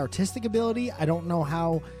have any artistic ability, I don't know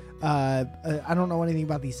how, I don't know anything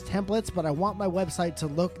about these templates, but I want my website to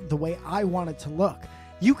look the way I want it to look,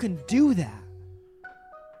 you can do that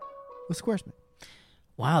with Squarespace.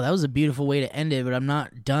 Wow, that was a beautiful way to end it, but I'm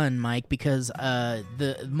not done, Mike, because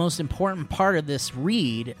the most important part of this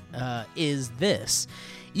read is this.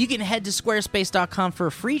 You can head to squarespace.com for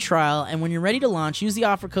a free trial, and when you're ready to launch, use the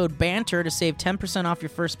offer code BANTER to save 10% off your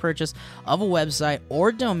first purchase of a website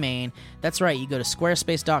or domain. That's right, you go to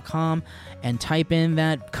squarespace.com and type in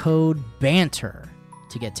that code BANTER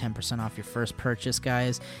to get 10% off your first purchase,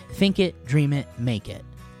 guys. Think it, dream it, make it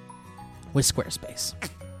with Squarespace.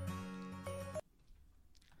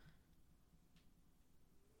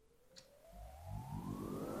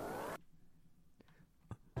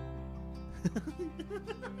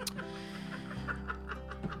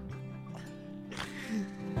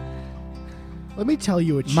 Let me tell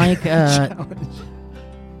you a Mike, challenge.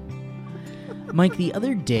 Mike, the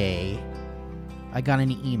other day, I got an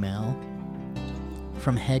email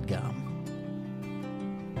from HeadGum.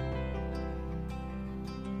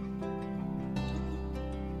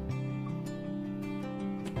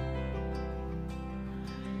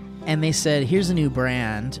 And they said, here's a new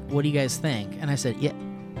brand. What do you guys think? And I said, yeah.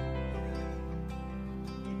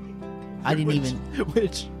 I didn't even...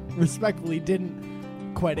 Which respectfully didn't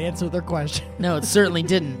quite answer their question. No, it certainly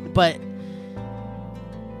didn't. But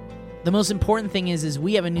the most important thing is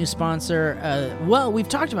we have a new sponsor. Well, we've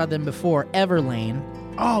talked about them before, Everlane.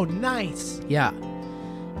 Oh, nice. Yeah.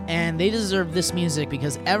 And they deserve this music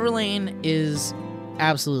because Everlane is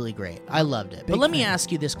absolutely great. I loved it. But let me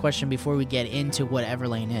ask you this question before we get into what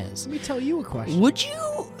Everlane is. Let me tell you a question. Would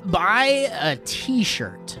you buy a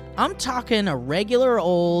t-shirt? I'm talking a regular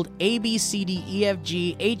old A, B, C, D, E, F,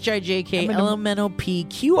 G, H, I, J, K, L, M, N, O, P,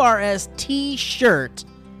 Q, R, S t-shirt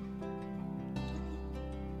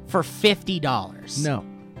for $50? No.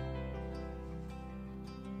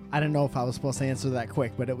 I don't know if I was supposed to answer that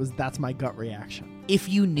quick, but that's my gut reaction. If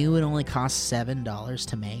you knew it only cost $7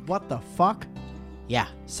 to make? What the fuck? Yeah.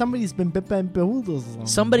 Somebody's been bamboozling.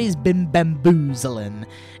 Somebody's been bamboozling.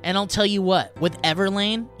 And I'll tell you what, with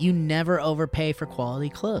Everlane, you never overpay for quality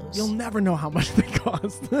clothes. You'll never know how much they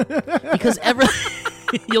cost. Because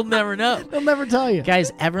You'll never know. They'll never tell you.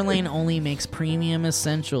 Guys, Everlane only makes premium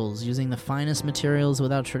essentials using the finest materials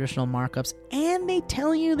without traditional markups, and they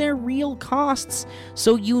tell you their real costs,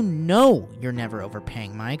 so you know you're never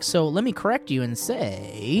overpaying, Mike. So let me correct you and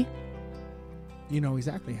say... You know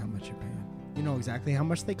exactly how much you're paying. You know exactly how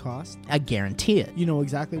much they cost. I guarantee it. You know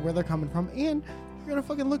exactly where they're coming from, and you're going to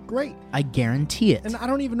fucking look great. I guarantee it. And I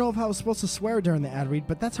don't even know if I was supposed to swear during the ad read,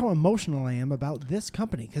 but that's how emotional I am about this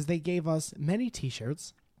company, because they gave us many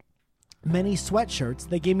t-shirts, many sweatshirts.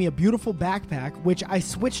 They gave me a beautiful backpack, which I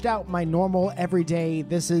switched out my normal everyday,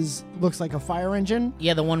 looks like a fire engine.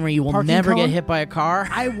 Yeah, the one where you will Parking never get cone? hit by a car.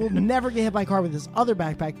 I will never get hit by a car with this other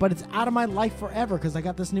backpack, but it's out of my life forever because I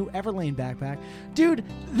got this new Everlane backpack. Dude,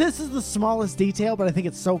 this is the smallest detail, but I think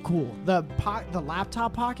it's so cool. The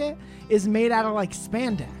laptop pocket is made out of like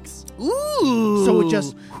spandex. Ooh. So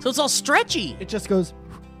it's all stretchy. it just goes.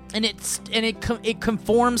 And it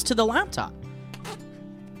conforms to the laptop.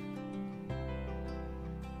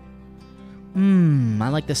 I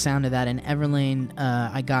like the sound of that. In Everlane,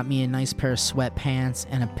 I got me a nice pair of sweatpants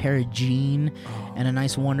and a pair of jeans and a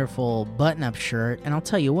nice, wonderful button-up shirt. And I'll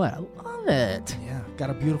tell you what, I love it. Yeah, got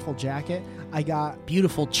a beautiful jacket. I got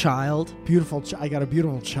Beautiful child. I got a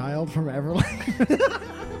beautiful child from Everlane.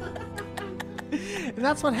 And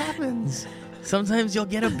that's what happens. Sometimes you'll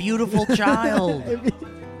get a beautiful child.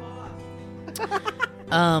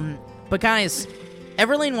 But guys,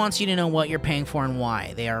 Everlane wants you to know what you're paying for and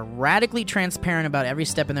why. They are radically transparent about every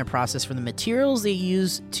step in their process, from the materials they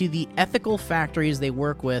use to the ethical factories they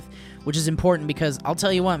work with, which is important because I'll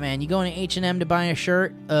tell you what, man, you go into H&M to buy a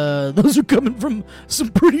shirt, those are coming from some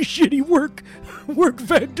pretty shitty work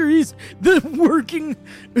factories. The working.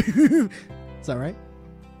 Is that right?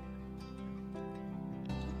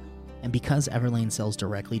 And because Everlane sells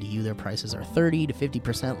directly to you, their prices are 30 to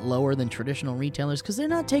 50% lower than traditional retailers because they're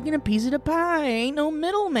not taking a piece of the pie. Ain't no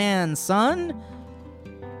middleman, son.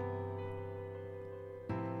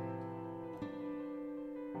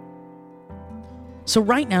 So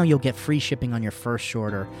right now, you'll get free shipping on your first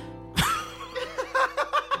order.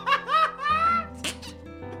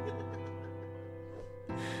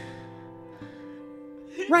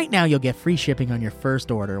 Right now, you'll get free shipping on your first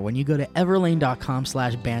order when you go to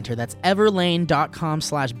everlane.com/banter. That's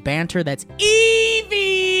everlane.com/banter. That's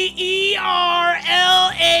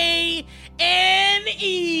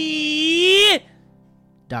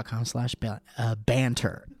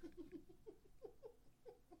EVERLANE.com/banter.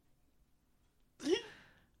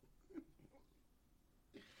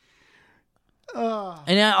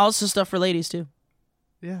 And also stuff for ladies, too.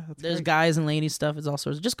 Yeah, that's There's great. guys and ladies stuff. It's all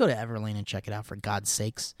sorts. Just go to Everlane and check it out, for God's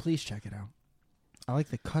sakes. Please check it out. I like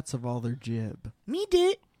the cuts of all their jib. Me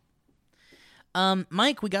did.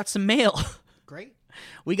 Mike, we got some mail. Great.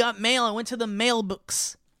 We got mail. I went to the mail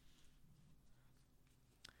books.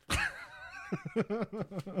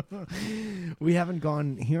 We haven't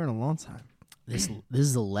gone here in a long time. This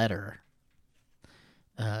is a letter.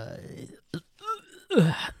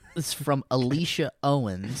 It's from Alicia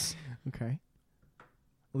Owens. Okay.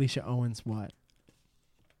 Alicia Owens what?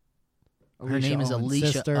 Her name is Owens'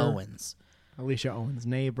 Alicia sister, Owens. Alicia Owens'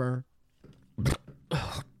 neighbor.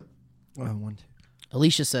 Oh, one, two.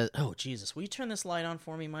 Alicia says, oh, Jesus. Will you turn this light on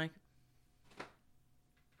for me, Mike?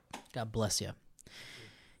 God bless you.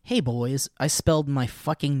 Hey, boys. I spelled my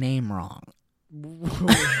fucking name wrong.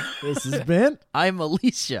 This has been. I'm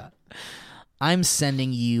Alicia. I'm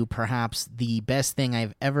sending you perhaps the best thing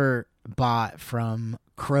I've ever bought from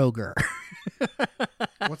Kroger.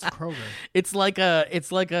 What's Kroger? It's like a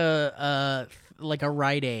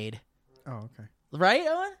Rite Aid. Oh, okay. Right,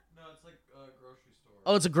 Owen? No, it's like a grocery store.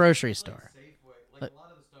 Oh, it's a grocery It's like store. Safeway. Like a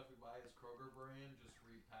lot of the stuff we buy is Kroger brand, just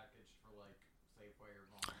repackaged for like Safeway or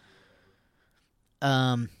Vons or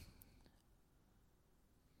whatever.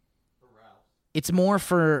 Or Ralph's. It's more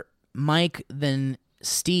for Mike than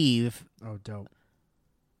Steve. Oh, dope.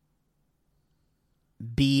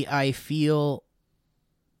 I feel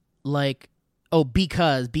like,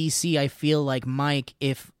 because BC, I feel like Mike,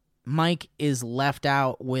 if Mike is left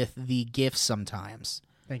out with the gifts sometimes.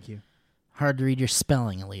 Thank you. Hard to read your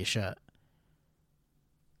spelling, Alicia.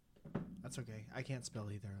 That's okay. I can't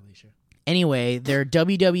spell either, Alicia. Anyway, they're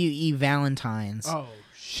WWE Valentines. Oh,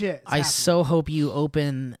 shit. I so hope you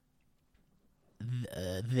open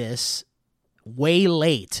this way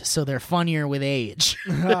late, so they're funnier with age.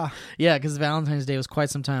 Yeah, because Valentine's Day was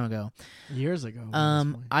quite some time ago. Years ago.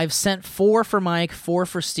 I've sent 4 for Mike, 4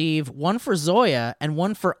 for Steve, 1 for Zoya, and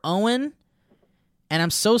 1 for Owen. And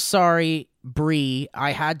I'm so sorry, Bree.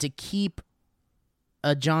 I had to keep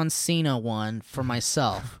a John Cena one for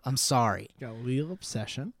myself. I'm sorry. Got a little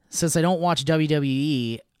obsession. Since I don't watch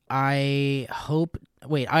WWE, I hope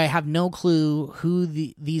Wait, I have no clue who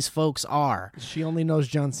these folks are. She only knows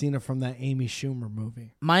John Cena from that Amy Schumer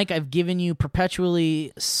movie. Mike, I've given you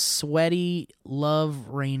perpetually sweaty Love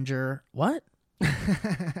Ranger. What?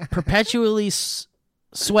 Perpetually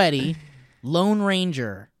sweaty Lone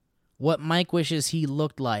Ranger. What Mike wishes he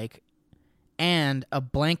looked like. And a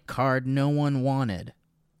blank card no one wanted.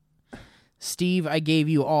 Steve, I gave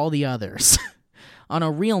you all the others. On a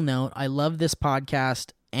real note, I love this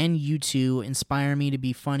podcast, and you two inspire me to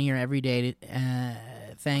be funnier every day.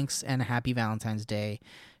 Thanks, and happy Valentine's Day.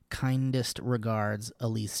 Kindest regards,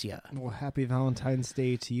 Alicia. Well, happy Valentine's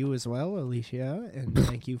Day to you as well, Alicia, and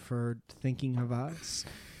thank you for thinking of us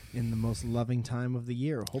in the most loving time of the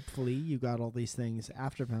year. Hopefully, you got all these things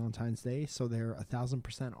after Valentine's Day, so they're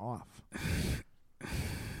 1,000% off.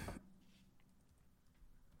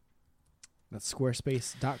 That's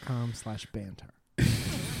squarespace.com/banter.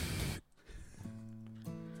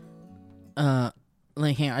 I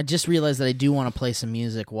just realized that I do want to play some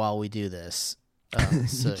music while we do this.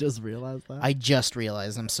 So You just realized that? I just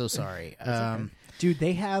realized. I'm so sorry. Okay. Dude,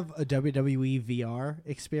 they have a WWE VR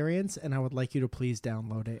experience, and I would like you to please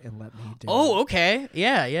download it and let me do it. Oh, okay.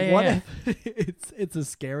 Yeah. What if it's a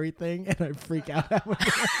scary thing, and I freak out?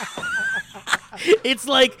 It's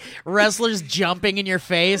like wrestlers jumping in your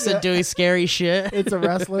face and doing scary shit. It's a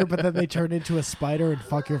wrestler, but then they turn into a spider and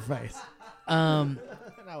fuck your face. And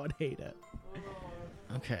I would hate it.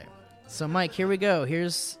 Okay. So, Mike, here we go.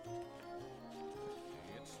 Here's...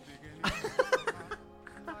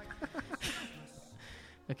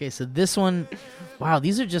 Okay, so this one... Wow,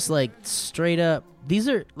 these are just, like, straight up... These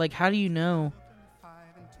are, like, how do you know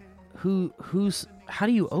who's... How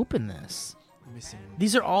do you open this? Let me see.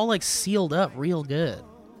 These are all, like, sealed up real good.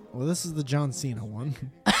 Well, this is the John Cena one.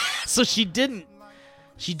 So she didn't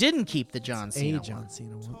keep the John Cena one. John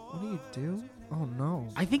Cena one. What do you do? Oh, no.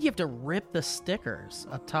 I think you have to rip the stickers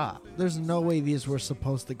up top. There's no way these were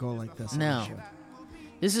supposed to go like this. No. Alicia.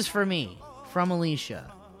 This is for me, from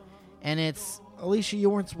Alicia. And it's... Alicia, you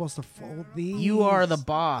weren't supposed to fold these. You are the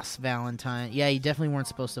boss, Valentine. Yeah, you definitely weren't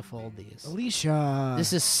supposed to fold these. Alicia.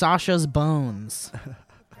 This is Sasha's Bones.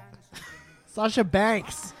 Sasha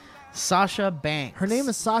Banks. Sasha Banks. Her name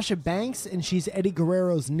is Sasha Banks, and she's Eddie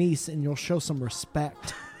Guerrero's niece, and you'll show some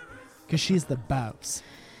respect. Because she's the boss.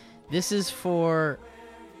 This is for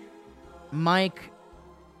Mike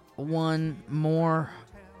one more...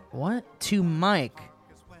 What? To Mike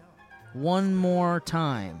one more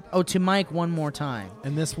time. Oh, to Mike one more time.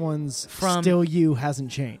 And this one's From- Still You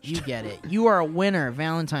hasn't changed. You get it. You are a winner,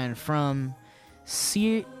 Valentine, from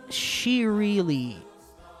Shirley.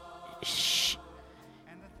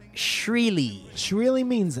 Shriley. She really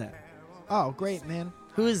means it. Oh, great, man.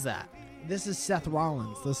 Who is that? This is Seth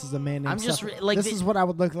Rollins. This is a man named I'm just Seth. like this the- is what I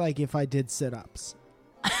would look like if I did sit-ups.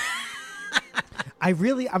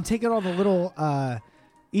 I'm taking all the little...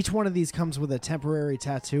 each one of these comes with a temporary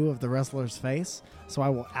tattoo of the wrestler's face, so I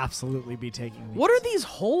will absolutely be taking these. What are these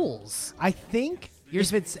holes? I think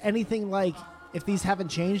if it's anything like... If these haven't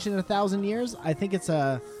changed in 1,000 years, I think it's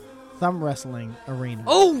a thumb wrestling arena.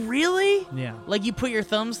 Oh, really? Yeah. Like you put your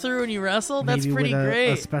thumbs through and you wrestle? That's Maybe pretty with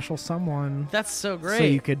great. a special someone. That's so great. So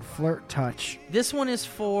you could flirt touch. This one is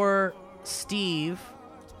for Steve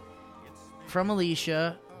from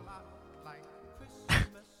Alicia.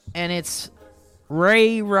 And it's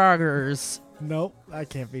Ray Rogers. Nope, that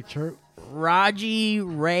can't be true. Raji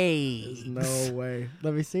Ray. No way.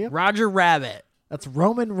 Let me see it. Roger Rabbit. That's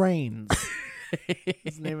Roman Reigns.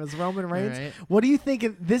 His name is Roman Reigns. All right. What do you think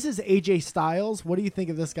of... This is AJ Styles. What do you think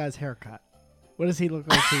of this guy's haircut? What does he look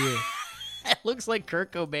like to you? It looks like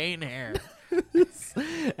Kurt Cobain hair.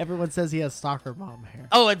 Everyone says he has soccer mom hair.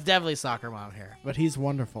 Oh, it's definitely soccer mom hair. But he's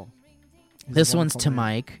wonderful. He's This a one's wonderful to man.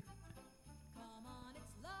 Mike.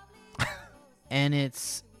 And it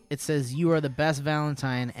says, "You are the best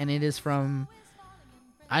Valentine," and it is from...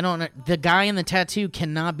 I don't know. The guy in the tattoo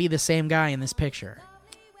cannot be the same guy in this picture.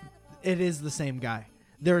 It is the same guy.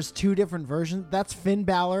 There's two different versions. That's Finn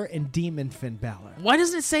Balor and Demon Finn Balor. Why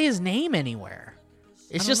doesn't it say his name anywhere?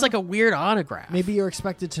 It's just like a weird autograph. Maybe you're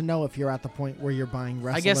expected to know if you're at the point where you're buying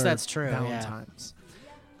wrestler I guess that's true, yeah. Valentines.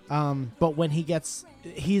 But when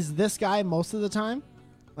he's this guy most of the time,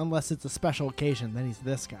 unless it's a special occasion, then he's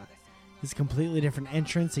this guy. He's a completely different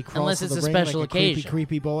entrance. He crawls Unless to it's the a ring special like a creepy, occasion.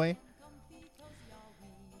 creepy boy.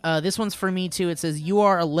 This one's for me, too. It says, "You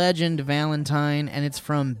are a legend, Valentine," and it's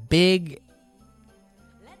from Big...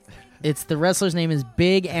 The wrestler's name is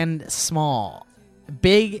Big and Small.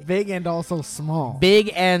 Big and also small.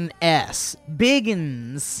 Big and S.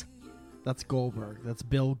 Biggins. That's Goldberg. That's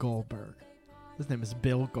Bill Goldberg. His name is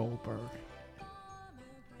Bill Goldberg.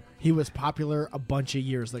 He was popular a bunch of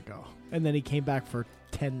years ago, and then he came back for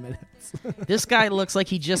 10 minutes. This guy looks like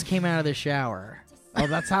he just came out of the shower. Oh,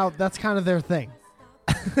 that's kind of their thing.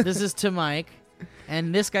 This is to Mike,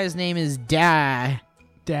 and this guy's name is Dad.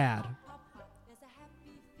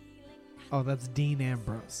 Oh, that's Dean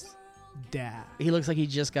Ambrose. Dad. He looks like he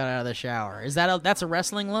just got out of the shower. That's a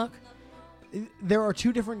wrestling look? There are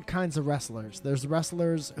two different kinds of wrestlers. There's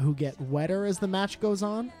wrestlers who get wetter as the match goes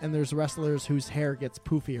on, and there's wrestlers whose hair gets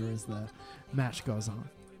poofier as the match goes on.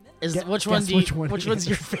 Which one's your favorite? Which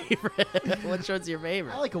one's your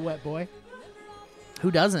favorite? I like a wet boy.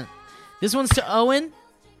 Who doesn't? This one's to Owen.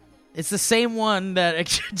 It's the same one that I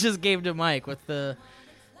just gave to Mike with the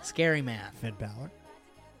scary man. Finn Balor.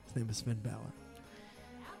 His name is Finn Balor.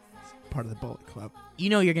 He's part of the Bullet Club. You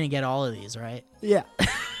know you're going to get all of these, right? Yeah.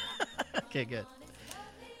 Okay, good.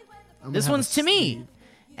 This one's to me.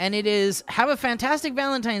 And it is, have a fantastic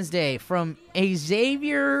Valentine's Day from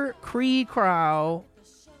Xavier Cree Crow,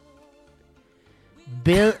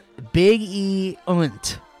 Big E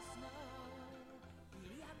Unt.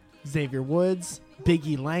 Xavier Woods, Big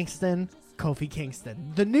E Langston, Kofi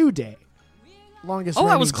Kingston. The New Day. Longest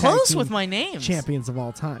I was reigning tag close team with my names. champions of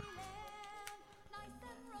all time.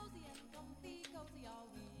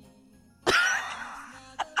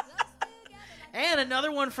 And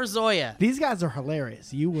another one for Zoya. These guys are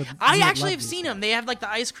hilarious. I actually have seen them. They have like the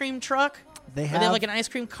ice cream truck. They Or have they have like an ice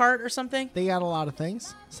cream cart or something. They got a lot of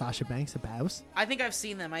things. Sasha Banks, a Bows. I think I've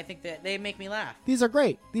seen them. I think that they make me laugh. These are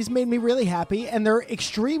great. These made me really happy, and they're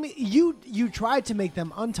extremely. You tried to make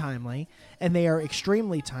them untimely, and they are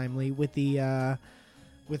extremely timely with the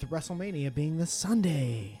with WrestleMania being this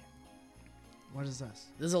Sunday. What is this?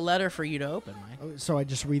 This is a letter for you to open, Mike. Oh, so I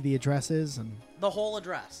just read the addresses and. The whole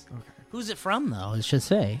address. Okay. Who's it from, though? It should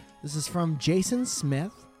say. This is from Jason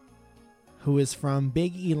Smith, who is from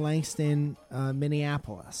Big E Langston,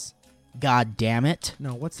 Minneapolis. God damn it.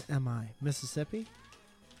 No, what's MI? Mississippi?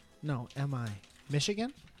 No, MI.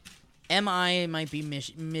 Michigan? MI might be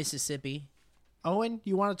Mississippi. Owen,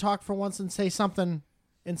 you want to talk for once and say something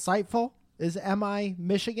insightful? Is MI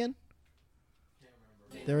Michigan?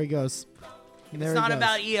 There he goes. There It's not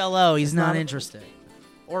about ELO. He's not interested.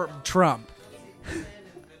 Or Trump.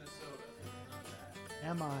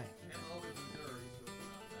 MI.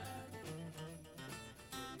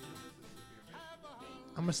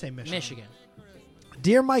 I'm going to say Michigan.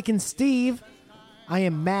 Dear Mike and Steve, I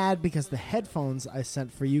am mad because the headphones I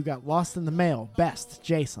sent for you got lost in the mail. Best,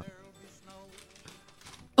 Jason.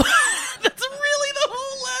 That's really the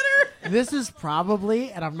whole letter? This is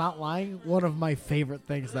probably, and I'm not lying, one of my favorite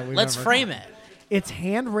things that we've Let's ever frame done. it. It's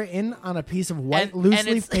handwritten on a piece of white And loose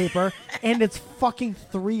it's- leaf paper, and it's fucking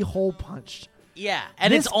 3-hole punched. Yeah,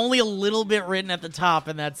 and This- it's only a little bit written at the top,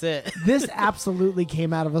 and that's it. This absolutely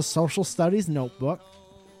came out of a social studies notebook.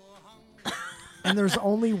 And there's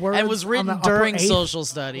only words. And was written on the upper during eighth. social It was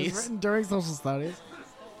studies. written during social studies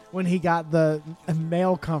when he got the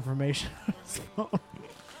mail confirmation on his phone.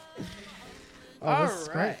 Oh, this is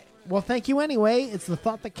great. Well, thank you anyway. It's the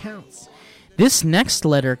thought that counts. This next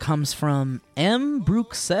letter comes from M.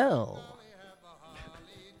 Bruxelles.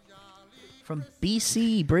 From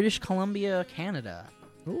BC, British Columbia, Canada.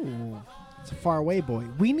 Ooh, it's a far away boy.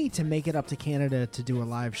 We need to make it up to Canada to do a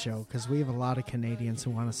live show because we have a lot of Canadians who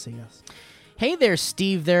want to see us. Hey there,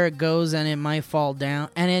 Steve. There it goes, and it might fall down.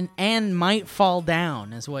 And might fall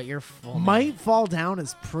down is what your full name. Might Fall Down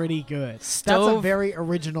is pretty good. That's a Stove- very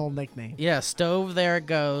original nickname. Yeah, stove. There it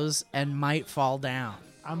goes, and might fall down.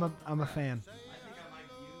 I'm a fan.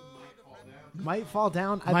 Might Fall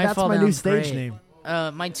Down. Might That's Fall my new Down's stage great. name.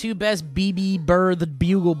 My two best BB Burr the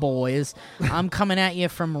Bugle Boys. I'm coming at you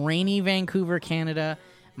from rainy Vancouver, Canada.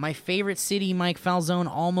 My favorite city Mike Falzone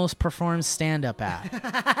almost performs stand-up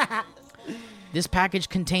at. This package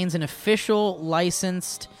contains an official,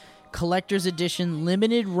 licensed, collector's edition,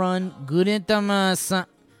 limited run, Gudetama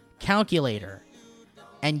calculator.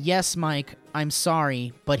 And yes, Mike, I'm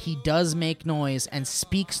sorry, but he does make noise and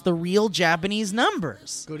speaks the real Japanese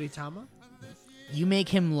numbers. Goditama? You make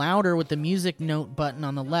him louder with the music note button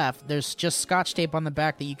on the left. There's just scotch tape on the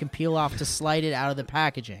back that you can peel off to slide it out of the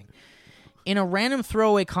packaging. In a random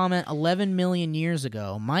throwaway comment 11 million years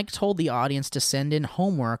ago, Mike told the audience to send in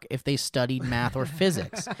homework if they studied math or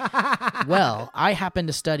physics. Well, I happen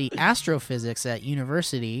to study astrophysics at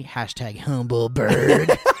university, #humble bird,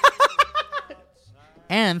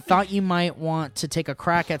 and thought you might want to take a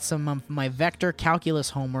crack at some of my vector calculus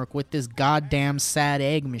homework with this goddamn sad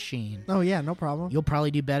egg machine. Oh, yeah, no problem. You'll probably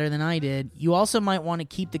do better than I did. You also might want to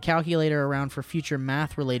keep the calculator around for future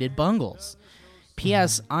math-related bungles.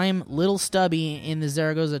 P.S. I'm Little Stubby in the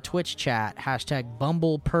Zaragoza Twitch chat,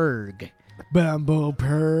 #BumblePurg. Bumble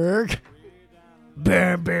Perg.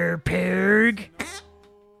 Bumble Pig.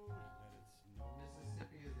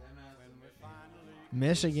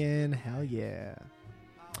 Michigan, hell yeah.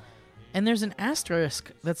 And there's an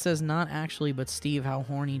asterisk that says not actually, but Steve, how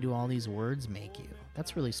horny do all these words make you?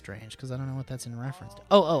 That's really strange because I don't know what that's in reference to.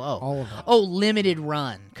 Oh. All of it. Oh, limited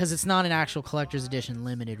run, because it's not an actual collector's edition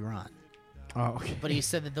limited run. Oh, okay. But he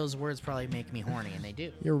said that those words probably make me horny, and they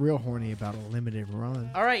do. You're real horny about a limited run.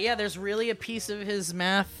 All right, yeah, there's really a piece of his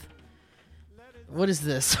math. What is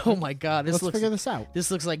this? Oh my God, Let's figure this out.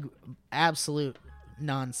 This looks like absolute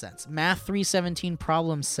nonsense. Math 317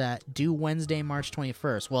 problem set due Wednesday, March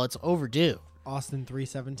 21st. Well, it's overdue. Austin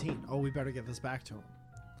 317. Oh, we better get this back to him.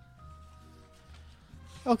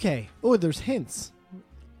 Okay. Oh, there's hints.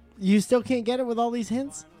 You still can't get it with all these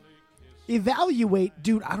hints? Evaluate.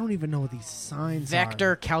 Dude, I don't even know what these signs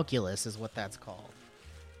Vector are. calculus is what that's called.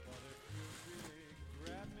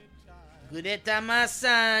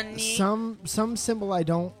 Some symbol I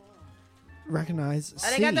don't recognize.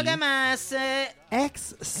 C.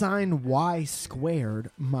 X sine y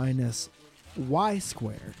squared minus y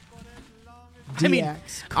squared. I mean, DX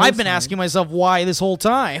I've been cosine. asking myself why this whole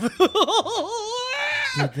time.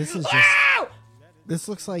 Dude, this is just... This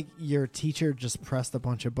looks like your teacher just pressed a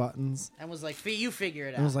bunch of buttons And was like, you figure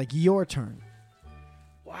it and was out. like, your turn.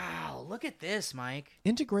 Wow, look at this, Mike.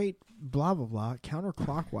 Integrate blah, blah, blah,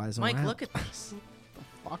 counterclockwise Mike, around. look at this.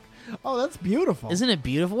 Fuck. Oh, that's beautiful. Isn't it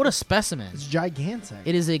beautiful? What a specimen. It's gigantic.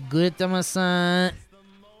 It is a Gudetama-san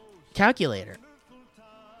calculator.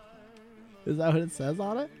 Is that what it says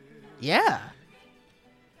on it? Yeah.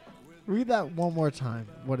 Read that one more time,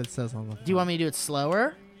 what it says on the Do you want me to do it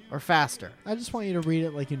slower or faster? I just want you to read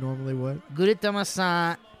it like you normally would.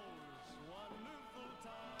 Gudetama-san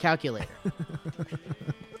calculator.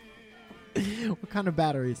 What kind of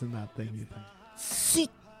batteries in that thing, you think?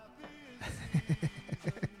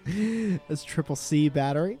 It's triple C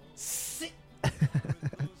battery.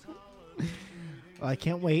 Well, I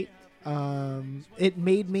can't wait. It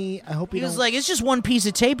made me. I hope He you was don't. like, it's just one piece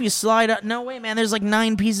of tape you slide up. No way, man. There's like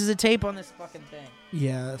 9 pieces of tape on this fucking thing.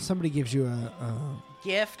 Yeah, if somebody gives you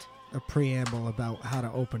Gift. a preamble about how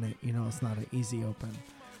to open it, you know it's not an easy open.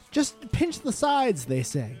 Just pinch the sides, they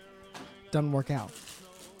say. Doesn't work out.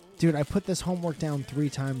 Dude, I put this homework down 3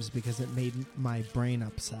 times because it made my brain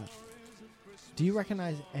upset. Do you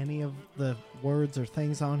recognize any of the words or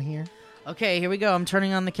things on here? Okay, here we go. I'm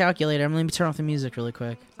turning on the calculator. Let me turn off the music really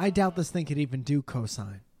quick. I doubt this thing could even do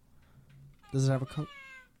cosine. Does it have a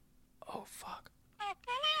Oh, fuck.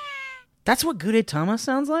 That's what Gudetama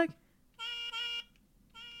sounds like?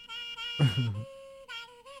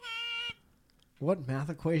 What math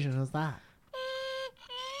equation is that?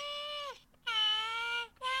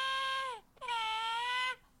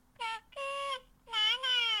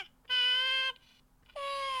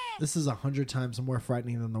 This is 100 times more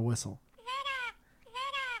frightening than the whistle.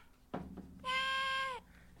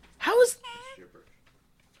 How is...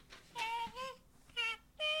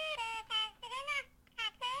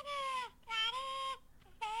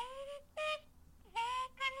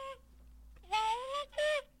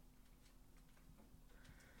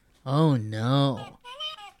 Oh, no.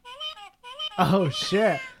 Oh,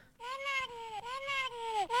 shit.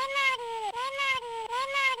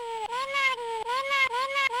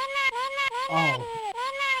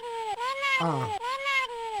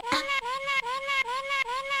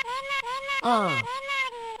 Oh.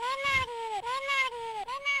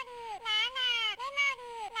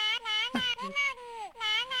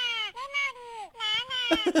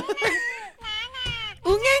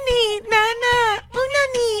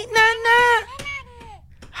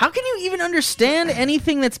 How can you even understand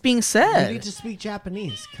anything that's being You said? need to speak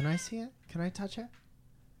Japanese. Can I see it? Can I touch it?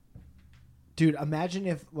 Dude, imagine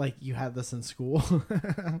if like you had this in school.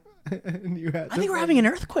 And you had I think we're having an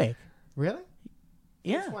earthquake. Really?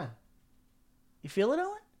 Yeah. Since when? You feel it,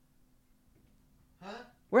 Owen? Huh?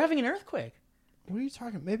 We're having an earthquake. What are you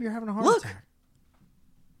talking? Maybe you're having a heart Look. attack.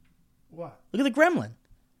 What? Look at the gremlin.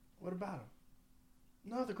 What about him?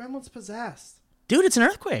 No, the gremlin's possessed. Dude, it's an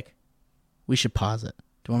earthquake. We should pause it.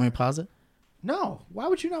 Do you want me to pause it? No. Why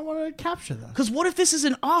would you not want to capture this? Because what if this is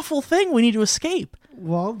an awful thing we need to escape?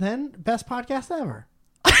 Well, then, best podcast ever.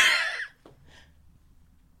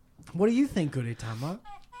 What do you think, Gudetama?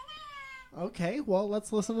 Okay, well,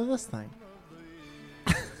 let's listen to this thing.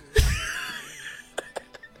 Wait,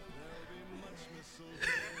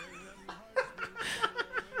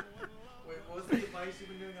 what's the advice you've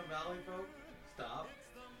been doing on Valley Folk? Stop.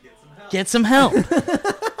 Get some help. Get some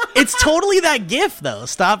help. It's totally that gif, though.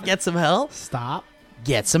 Stop, get some help. Stop.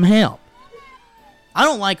 Get some help. I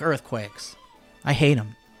don't like earthquakes. I hate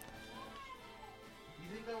them.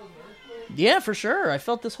 Yeah, for sure. I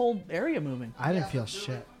felt this whole area moving. I didn't feel but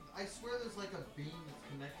shit. I swear there's like a beam that's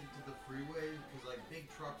connected to the freeway because like big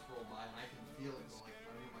trucks roll by and I can feel it going like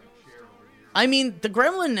under my chair over here. I mean, the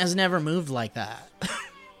gremlin has never moved like that.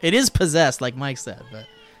 It is possessed, like Mike said, but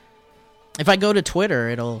if I go to Twitter,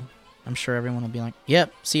 I'm sure everyone will be like,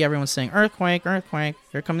 yep, see everyone saying earthquake, earthquake.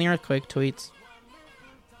 Here come the earthquake tweets.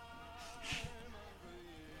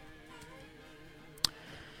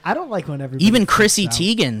 I don't like when everybody... Even Chrissy freaks out.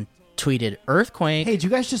 Teigen tweeted earthquake. Hey, did you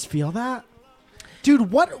guys just feel that?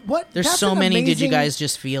 Dude, what? There's that's so an many. Did you amazing- guys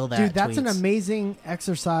just feel that? Dude, that's an tweets. amazing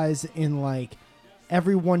exercise in, like,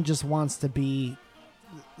 everyone just wants to be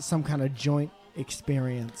some kind of joint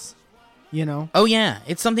experience, you know? Oh, yeah.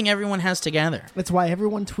 It's something everyone has together. That's why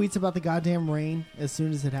everyone tweets about the goddamn rain as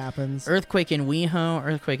soon as it happens. Earthquake in WeHo,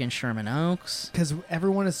 earthquake in Sherman Oaks. Because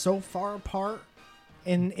everyone is so far apart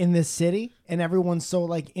in this city, and everyone's so,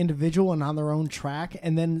 like, individual and on their own track,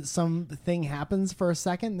 and then something happens for a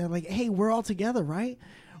second, and they're like, hey, we're all together, right?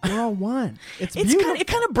 We're all one. It's beautiful. It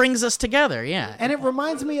kind of brings us together, yeah. And it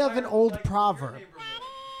reminds me of an old proverb.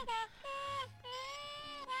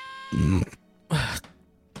 You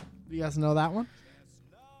guys know that one?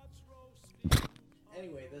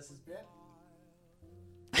 Anyway, this has been...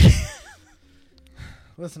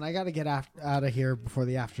 Listen, I got to get out of here before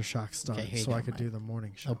the aftershock starts, Okay, here you so go, I could Mike. do the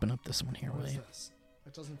morning show. Open up this one here, What will is you? this?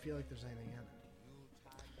 It doesn't feel like there's anything in it.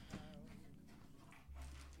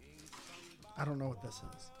 I don't know what this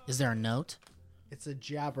is. Is there a note? It's a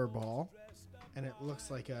jabber ball, and it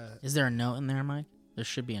looks like a... Is there a note in there, Mike? There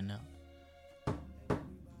should be a note.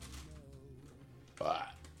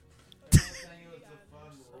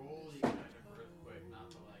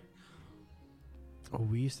 Oh,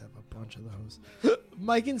 we used to have a bunch of those.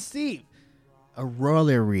 Mike and Steve. A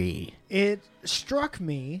rollery. It struck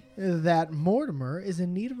me that Mortimer is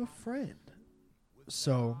in need of a friend.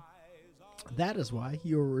 So that is why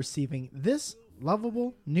you are receiving this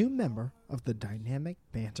lovable new member of the Dynamic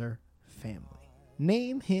Banter family.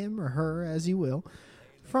 Name him or her as you will.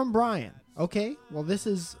 From Brian. Okay, well, this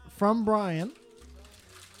is from Brian.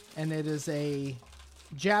 And it is a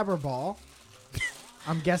jabber ball.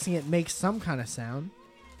 I'm guessing it makes some kind of sound.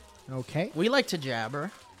 Okay. We like to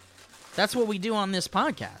jabber. That's what we do on this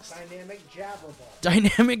podcast. Dynamic jabber ball.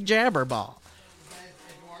 Dynamic jabber ball. Guys,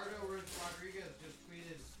 Eduardo Rodriguez just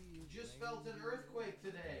tweeted, just felt an earthquake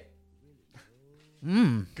today.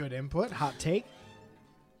 Good input. Hot take.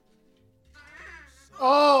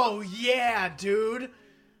 Oh, yeah, dude.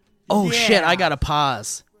 Oh, Yeah. shit. I got to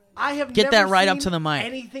pause. I have Get never that right up seen to the mic.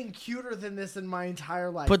 anything cuter than this in my entire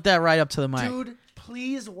life. Put that right up to the mic. Dude,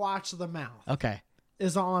 please watch the mouth. Okay.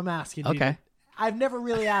 Is all I'm asking you. Okay. I've never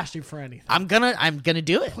really asked you for anything. I'm gonna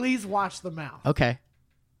do it. Please watch the mouth. Okay.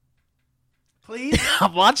 Please.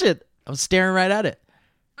 I'll watch it. I'm staring right at it.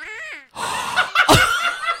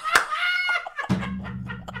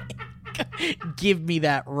 Give me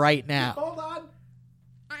that right now. Hold on.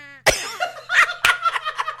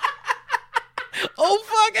 Oh,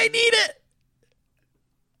 fuck, I need it.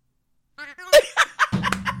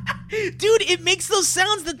 Dude, it makes those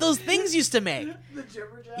sounds that those things used to make. The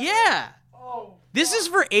jibber jabber. Yeah. Oh. This is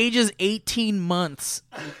for ages 18 months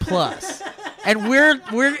plus. And we're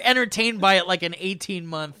entertained by it like an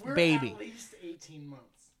 18-month We're baby. at least 18 months.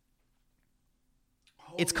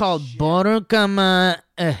 It's Holy called shit. Borokama.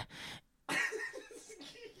 There's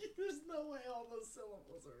no way all those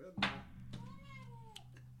syllables are in there.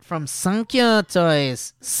 From Sankya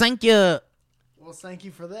Toys. Sankya. Well, thank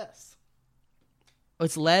you for this.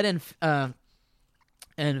 It's lead and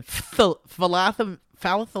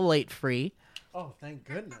phthalate free. Oh, thank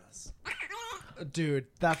goodness. Dude,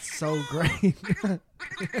 that's so great.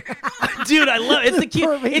 Dude, I love it. It's the cute.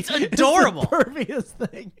 Pervy- It's adorable. It's the perviest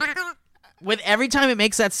thing. With every time it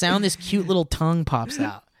makes that sound, this cute little tongue pops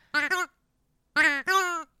out.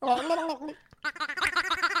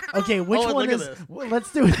 Okay, which Oh, one look at is... this. well,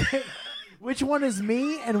 let's do it. Which one is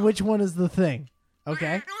me and which one is the thing?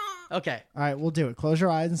 Okay? Okay. All right, we'll do it. Close your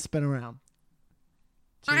eyes and spin around.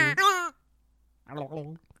 Two.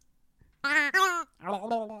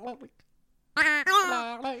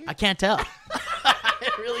 I can't tell. I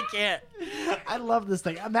really can't. I love this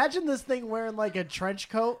thing. Imagine this thing wearing like a trench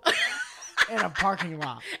coat in a parking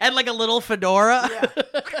lot. And like a little fedora.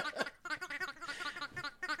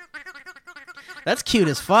 That's cute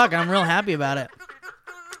as fuck. I'm real happy about it.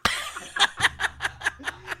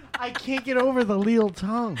 I can't get over the little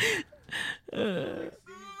tongue.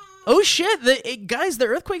 Oh shit! Guys, the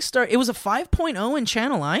earthquake started. It was a 5.0 in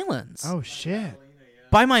Channel Islands Oh, shit.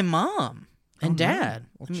 by my mom and Oh, man. dad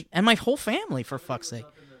and my whole family. For fuck's sake,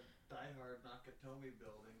 Up in the Die Hard Nakatomi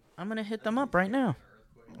building. I'm gonna hit them up right now.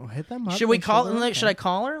 Oh, hit them up. Should we make call? sure they're okay. Should I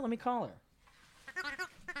call her? Let me call her.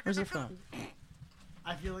 Where's her phone?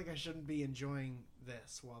 I feel like I shouldn't be enjoying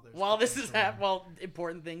this while there's. While this is while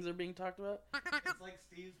important things are being talked about. It's like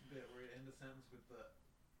Steve's bit where he end the sentence with the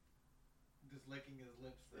just licking his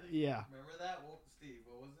lips thing. Yeah. Remember that? Well, Steve,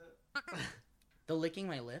 what was it? The licking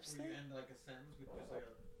my lips Where thing? you end like a sentence with just like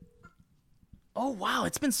a... Oh wow,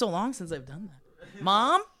 it's been so long since I've done that.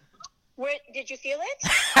 Mom? Where did you feel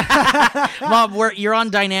it? Mom, you're on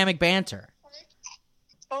dynamic banter.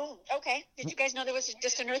 Oh, okay. Did you guys know there was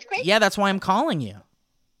just an earthquake? Yeah, that's why I'm calling you.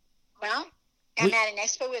 Well, I'm at an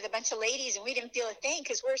expo with a bunch of ladies, and we didn't feel a thing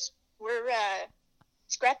because we're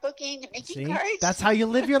scrapbooking and making See? cards. That's how you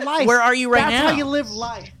live your life. Where are you right now? That's how you live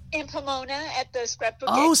life. in Pomona at the scrapbook.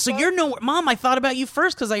 Oh, expo. so you're no... Mom, I thought about you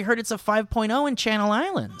first because I heard it's a 5.0 in Channel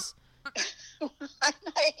Islands. I'm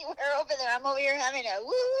not anywhere over there. I'm over here having a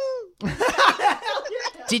woo.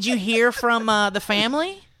 Did you hear from the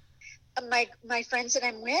family? My friends that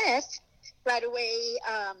I'm with, right away,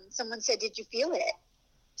 someone said, "Did you feel it?"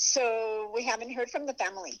 So we haven't heard from the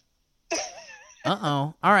family.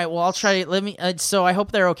 Uh-oh. All right, well, I'll try... Let me... so I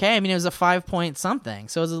hope they're okay. I mean, it was a 5 point something,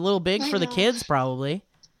 so it was a little big for the kids, probably.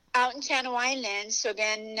 Out in Channel Islands, so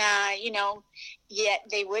then,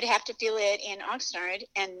 they would have to feel it in Oxnard,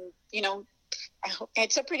 and, I hope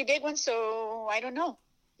it's a pretty big one, so I don't know.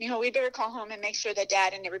 We better call home and make sure that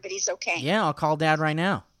Dad and everybody's okay. Yeah, I'll call Dad right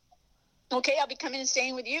now. Okay, I'll be coming and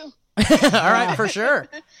staying with you. All right, for sure.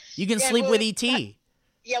 You can Yeah, sleep well, with E.T.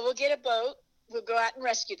 Yeah, we'll get a boat. We'll go out and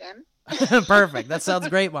rescue them. Perfect. That sounds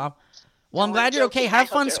great, Mom. Well, I'm No, glad I'm you're okay. joking. Have I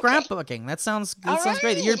hope fun you're okay. scrapbooking. That sounds All great.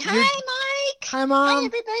 right. You're Hi, Mike. Hi, Mom. Hi,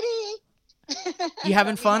 everybody. you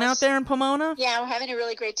having fun out there in Pomona? Yeah, we're having a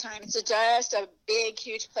really great time. It's just a big,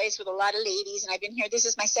 huge place with a lot of ladies, and I've been here. This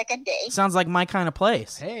is my second day. Sounds like my kind of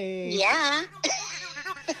place. Hey. Yeah.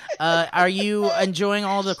 Are you enjoying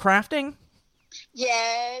all the crafting?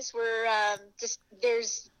 Yes, we're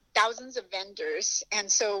there's thousands of vendors,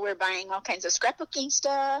 and so we're buying all kinds of scrapbooking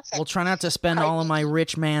stuff. Well, try not to spend all of my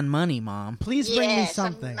rich man money, Mom. Please bring me Yes,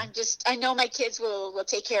 something. I know my kids will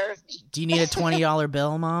take care of me. Do you need a $20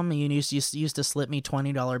 bill, Mom? You used to slip me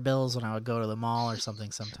 $20 bills when I would go to the mall or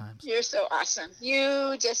something sometimes. You're so awesome.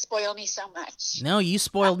 You just spoil me so much. No, you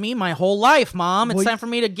spoiled me my whole life, Mom. It's Will time for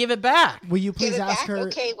me to give it back. Will you Give please it ask back? her?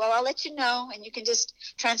 Okay, well, I'll let you know, and you can just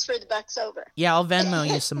transfer the bucks over. Yeah, I'll Venmo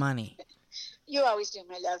you some money. You always do,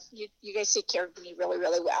 my love. You guys take care of me really,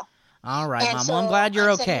 really well. All right, And Mom. so Well, I'm glad you're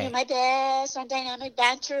I'm sending okay. you my best on Dynamic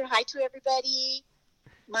Banter. Hi to everybody.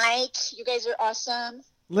 Mike, you guys are awesome.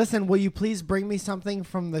 Listen, will you please bring me something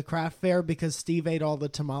from the craft fair because Steve ate all the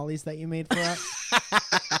tamales that you made for us?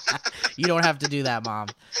 You don't have to do that, Mom.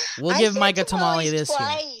 We'll I give sent Mike a tamale tamales this year.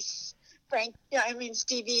 twice. Frank,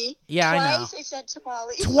 Stevie. Yeah, I know. Twice I sent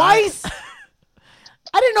tamales. Twice?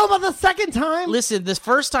 I didn't know about the second time. Listen, this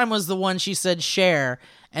first time was the one she said share,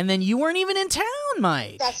 and then you weren't even in town,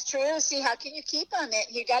 Mike. That's true. See, how can you keep them?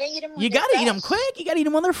 You gotta eat them. You gotta eat them quick. You gotta eat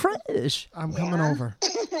them when they're fresh. I'm coming over.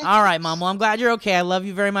 All right, Mom. Well, I'm glad you're okay. I love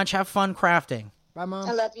you very much. Have fun crafting. Bye, Mom.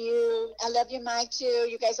 I love you. I love you, Mike, too.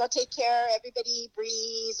 You guys all take care. Everybody,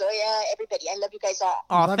 Bree, Zoya, everybody. I love you guys all.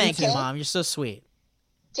 Oh, Love thank you, you, too. Mom. You're so sweet.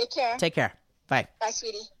 Take care. Take care. Bye. Bye,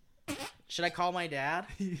 sweetie. Should I call my dad?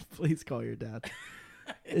 Please call your dad.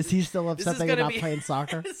 Is he still upset that you're not playing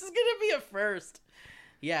soccer? This is gonna be a first.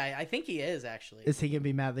 Yeah, I think he is actually. Is he gonna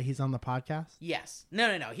be mad that he's on the podcast? Yes.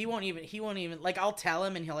 No. He won't even. Like, I'll tell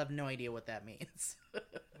him, and he'll have no idea what that means.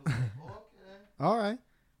 Okay. All right.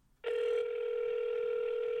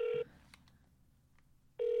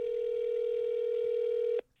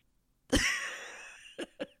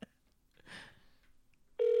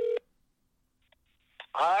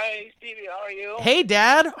 Hi, Stevie. How are you? Hey,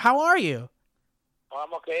 Dad. How are you? Oh,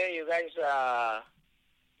 I'm okay. You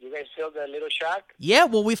guys feel the little shock? Yeah.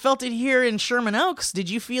 Well, we felt it here in Sherman Oaks. Did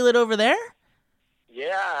you feel it over there?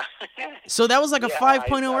 Yeah. So that was like a Yeah,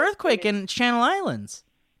 5.0 I earthquake think- in Channel Islands.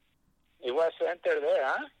 It was centered there,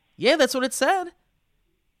 huh? Yeah, that's what it said.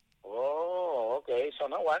 Oh, okay. So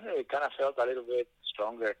no wonder it kind of felt a little bit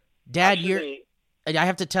stronger. Dad, Actually, I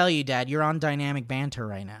have to tell you, Dad, you're on dynamic banter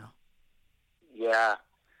right now. Yeah.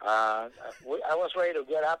 I was ready to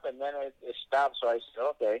get up, and then it stopped, so I said,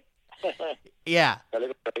 okay. Yeah. A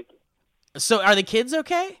little bit. So are the kids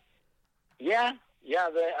okay? Yeah.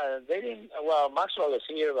 They didn't. Well, Maxwell is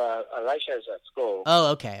here, but Elisha is at school.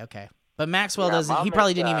 Oh, okay. But Maxwell Yeah, doesn't. He Mom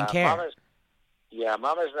probably is, didn't even care.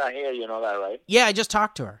 Mom is not here. You know that, right? Yeah, I just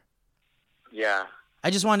talked to her. Yeah.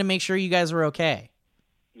 I just wanted to make sure you guys were okay.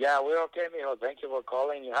 Yeah, we're okay, mijo. Thank you for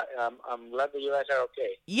calling. I'm glad that you guys are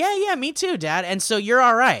okay. Yeah, me too, Dad. And so you're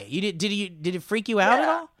all right. Did it freak you out at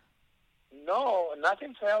Yeah. all? no,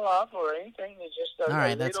 nothing fell off or anything. It's just All right,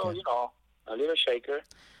 a that's little, good. a little shaker.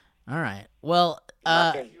 All right. Well,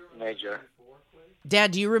 Nothing major.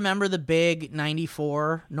 Dad, do you remember the big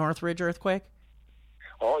 94 Northridge earthquake?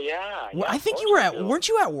 Oh, yeah. Well, yeah, I think of you course were I do. weren't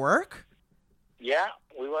you at work? Yeah,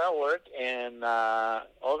 we were at work, and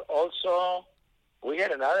also we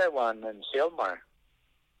had another one in Silmar.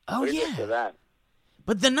 Oh, Previous to yeah. that.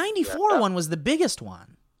 But the 94 Yeah. one was the biggest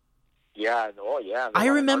one. Yeah. Oh, yeah. the I one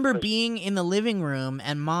in remember Northridge. being in the living room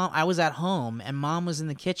and I was at home and Mom was in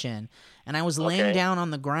the kitchen and I was laying Okay. down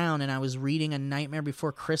on the ground and I was reading a Nightmare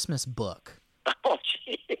Before Christmas book. Oh,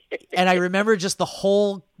 gee. And I remember just the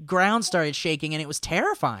whole ground started shaking and it was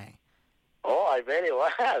terrifying. Oh, I bet it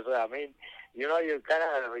was. I mean, you're kind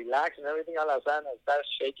of relaxed and everything. All of a sudden, it starts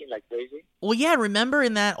shaking like crazy. Well, yeah, remember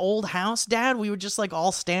in that old house, Dad, we would just like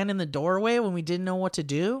all stand in the doorway when we didn't know what to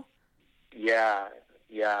do? Yeah.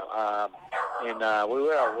 And we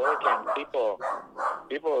were at work, and people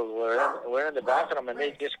were in the bathroom, and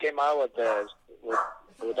they just came out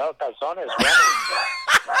without calzones running.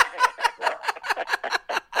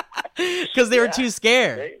 Because they were Yeah. too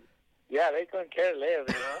scared. They couldn't care less.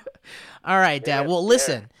 All right, Dad. Yeah, Well, yeah.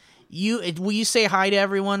 listen. Will you say hi to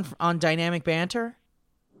everyone on Dynamic Banter?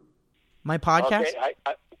 My podcast? Okay,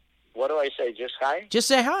 what do I say? Just hi? Just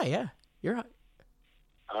say hi, yeah. You're hi.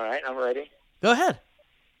 All right, I'm ready. Go ahead.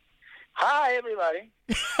 Hi, everybody.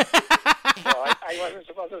 I wasn't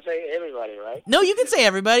supposed to say everybody, right? No, you can say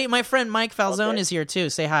everybody. My friend Mike Falzone Okay. is here too.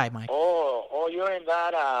 Say hi, Mike. Oh, you're in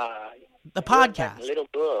that The you're in that podcast. little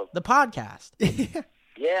group. The podcast.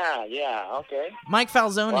 Yeah, okay. Mike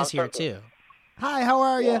Falzone Well, is here perfect. too. Hi, how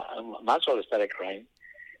are you? Yeah, Maxwell started crying.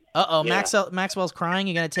 Uh-oh, Yeah. Maxwell's crying.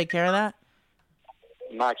 You got to take care of that?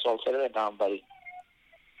 Maxwell, settle it down, buddy.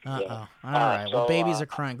 Uh-oh. Yeah. All right. Well, so, babies are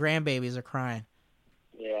crying. Grandbabies are crying.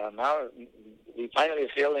 Yeah, now we finally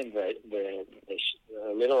feeling the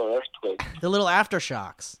little earthquake. The little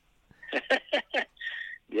aftershocks.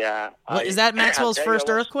 Yeah. What, is that Maxwell's I'll tell you, first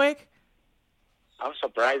earthquake? I'm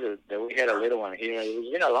surprised that we had a little one here.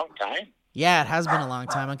 It's been a long time. Yeah, it has been a long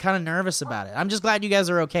time. I'm kind of nervous about it. I'm just glad you guys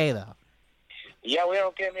are okay, though. Yeah, we're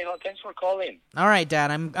okay, Mijo. Thanks for calling. All right,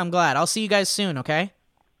 Dad. I'm glad. I'll see you guys soon, okay?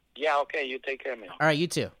 Yeah, okay. You take care, Mijo. All right, you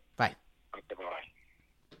too. Bye. Okay,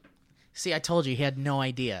 bye-bye. See, I told you he had no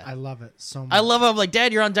idea. I love it so much. I love how I'm like,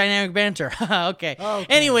 Dad, you're on Dynamic Banter. Okay. Okay.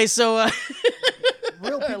 Anyway, so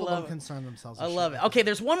Real people love don't it. concern themselves. I with love shit it. like Okay,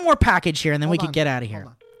 there's one more package here, and then we Hold can on, get out of hold here.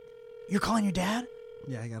 on. You're calling your dad?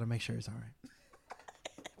 Yeah, I gotta make sure he's all right.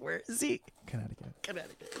 Where is he? Connecticut.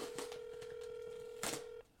 Connecticut.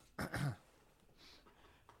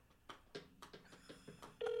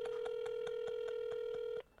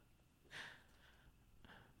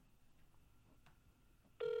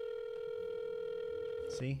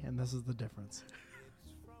 See, and this is the difference.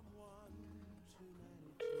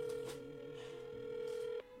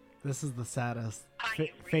 This is the saddest.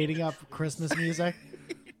 Fading up Christmas music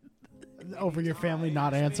over your family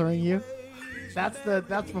not answering you. That's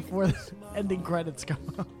before the ending credits come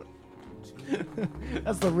out.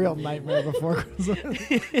 That's the real Nightmare Before Christmas.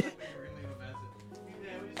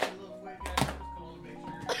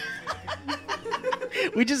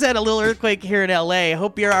 We just had a little earthquake here in LA.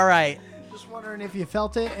 Hope you're all right. Just wondering if you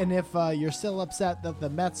felt it and if you're still upset that the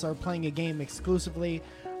Mets are playing a game exclusively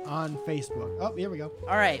on Facebook. Oh, here we go.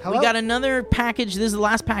 All right, Hello? we got another package. This is the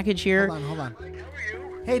last package here. Hold on.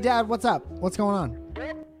 Hey, Dad, what's up? What's going on? I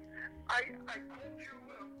called you.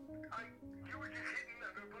 You were just hitting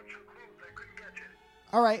a bunch of clothes. I couldn't catch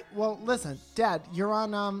it. All right. Well, listen, Dad, you're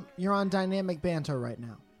on Dynamic Banter right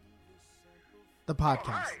now. The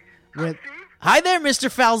podcast with Hi there, Mr.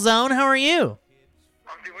 Falzone. How are you?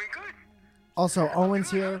 I'm doing good. also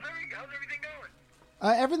Owen's here. How's everything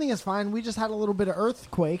going? Everything is fine. We just had a little bit of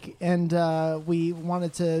earthquake, and we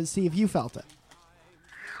wanted to see if you felt it.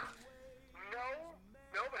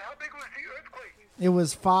 No, but how big was the earthquake? It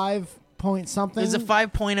was 5 point something. There's a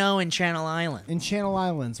 5.0 in Channel Island. in Channel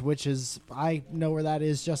Islands, which is I know where that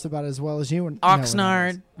is just about as well as you. Know where that is.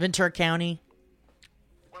 Oxnard, Ventura County.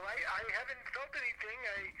 Well, I haven't felt anything.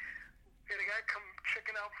 I had a guy come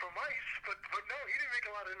checking out for mice, but no, he didn't make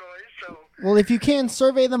a lot of noise. So Well, if you can,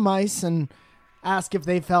 survey the mice and ask if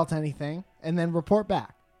they felt anything, and then report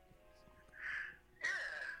back. yeah,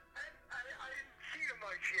 I didn't see the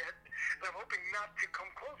mice yet, and I'm hoping not to come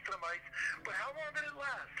close to the mice. But how long did it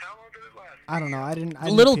last? I don't know. I didn't. A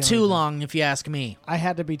little feel too anything. long, if you ask me. I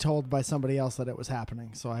had to be told by somebody else that it was happening,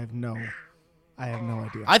 so I have no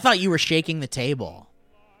idea. I thought you were shaking the table,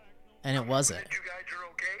 and it wasn't. You guys are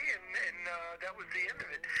okay, and that was the end of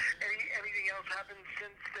it. Anything else happened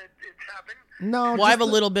since that it's happened? No, Well, I have just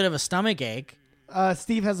a little bit of a stomach ache.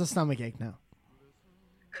 Steve has a stomach ache now.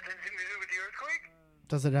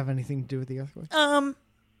 Does it have anything to do with the earthquake?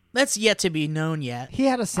 That's yet to be known yet. He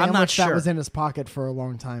had a I'm sandwich not that sure. was in his pocket for a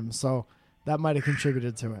long time, so that might have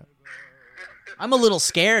contributed to it. I'm a little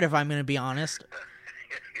scared, if I'm going to be honest.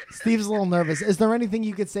 Steve's a little nervous. Is there anything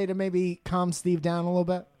you could say to maybe calm Steve down a little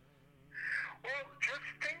bit? Well, just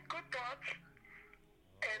think good thoughts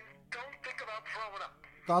and don't think about throwing up.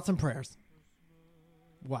 Thoughts and prayers.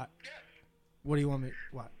 What? Yes. What do you want me?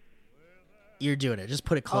 What? You're doing it. Just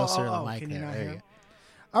put it closer to the oh, mic can you there. not There hear? you go.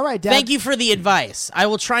 All right, Dad. Thank you for the advice. I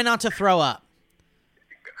will try not to throw up.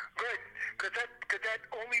 Good, because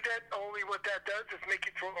only what that does is make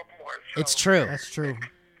you throw up more. So. It's true. That's true. And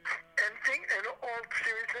in all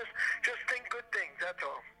seriousness, just think good things. That's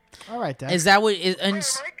all. All right, Dad. Is that what? And Well,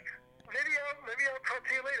 Mike, maybe I'll talk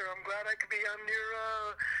to you later. I'm glad I could be on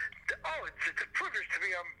your. It's a privilege to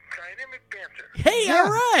be on Dynamic Banter. hey, Yeah. all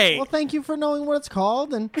right. Well, thank you for knowing what it's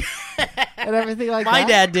called and everything like My that.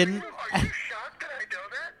 dad didn't. Are you shocked that I know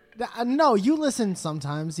that? No, you listen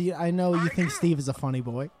sometimes. I know you think Steve is a funny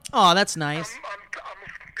boy. Oh, that's nice. I'm a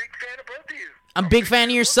big fan of both of you. I'm a big fan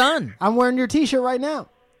of your son. I'm wearing your T-shirt right now.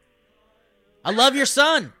 I love your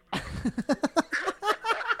son.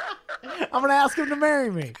 I'm gonna ask him to marry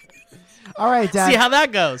me. All right, Dad. See how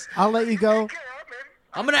that goes. I'll let you go. Get out, man.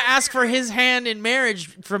 I'm going to ask for his hand in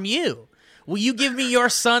marriage from you. Will you give me your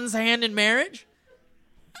son's hand in marriage?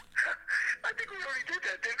 I think we already did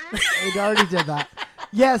that, didn't we? We already did that.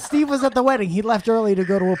 Yeah, Steve was at the wedding. He left early to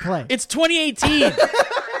go to a play. It's 2018.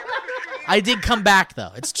 I did come back,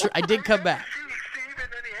 though. It's true. I did come back. Steve,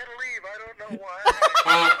 and then he had to leave. I don't know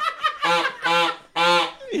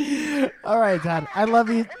why. All right, Dad. I love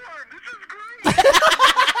you. This is great.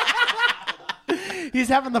 He's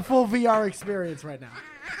having the full VR experience right now.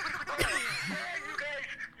 You guys,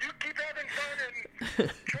 you keep having fun and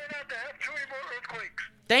try not to have too many more earthquakes.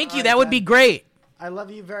 Thank you. That would be great. I love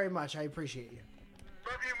you very much. I appreciate you.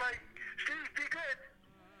 Love you, Mike. Steve, be good.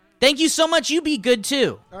 Thank you so much. You be good,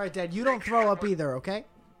 too. All right, Dad. You don't throw up either, okay?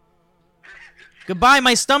 Goodbye.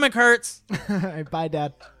 My stomach hurts. All right, bye,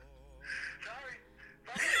 Dad.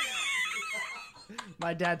 Sorry.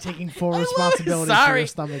 My dad taking full responsibility for Sorry. your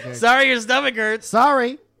stomach ache. Sorry, your stomach hurts.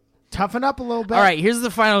 Sorry. Toughen up a little bit. All right, here's the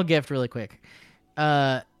final gift really quick.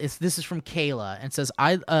 This is from Kayla and says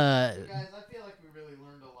Guys, I feel like we really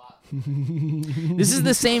learned a lot. this is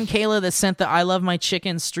the same Kayla that sent the I love my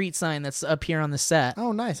chicken street sign that's up here on the set.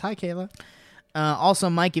 Oh, nice. Hi, Kayla. Also,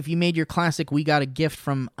 Mike, if you made your classic "We got a gift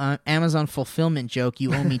from Amazon fulfillment" joke,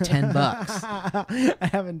 you owe me $10. I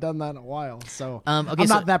haven't done that in a while, so Okay, I'm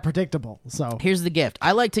so not that predictable. So here's the gift.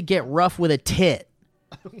 I like to get rough with a tit.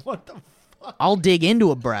 what the fuck? I'll dig into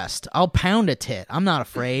a breast. I'll pound a tit. I'm not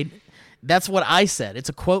afraid. That's what I said. It's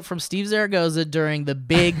a quote from Steve Zaragoza during the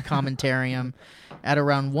big commentarium at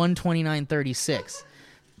around 1:29:36.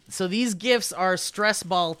 So these gifts are stress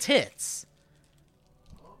ball tits.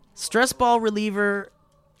 Stress ball reliever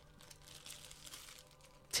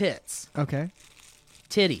tits. Okay.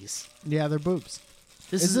 Titties. Yeah, they're boobs.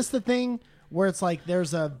 This Is this the thing where it's like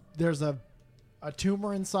there's a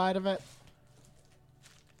tumor inside of it,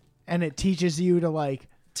 and it teaches you to like?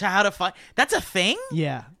 to how to find? That's a thing?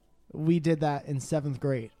 Yeah, we did that in 7th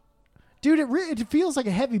grade, dude. It feels like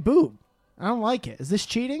a heavy boob. I don't like it. Is this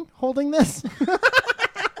cheating? Holding this?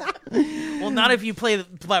 Well, not if you play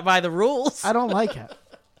by the rules. I don't like it.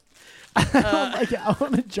 I don't like it. I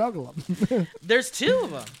want to juggle them. There's 2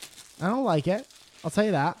 of them. I don't like it. I'll tell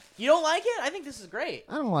you that. You don't like it? I think this is great.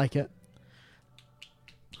 I don't like it.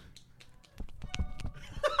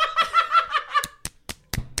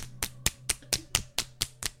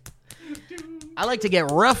 I like to get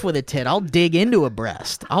rough with a tit. I'll dig into a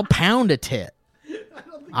breast. I'll pound a tit.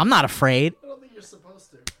 I'm not afraid. I don't think you're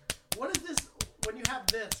supposed to. What is this? When you have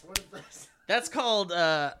this, what is this? That's called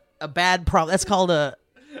a bad problem. That's called a.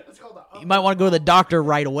 It's called a. You might want to go to the doctor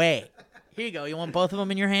right away. Here you go. You want both of them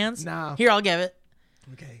in your hands? No. Here, I'll give it.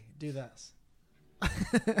 Okay, do this.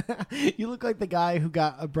 You look like the guy who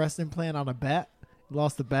got a breast implant on a bet.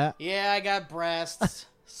 Lost the bet. Yeah, I got breasts.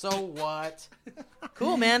 So what?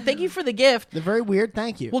 Cool, man. Thank you for the gift. They're very weird.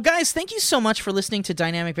 Thank you. Well, guys, thank you so much for listening to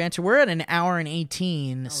Dynamic Banter. We're at an hour and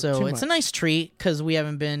 18, so too it's a much. nice treat because we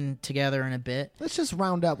haven't been together in a bit. Let's just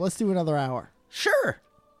round up. Let's do another hour. Sure.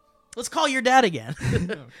 Let's call your dad again.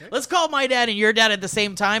 Let's call my dad and your dad at the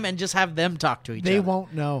same time and just have them talk to each They other.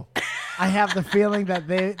 won't know. I have the feeling that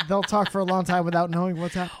they'll talk for a long time without knowing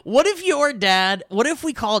what's happening. What if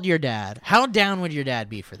we called your dad? How down would your dad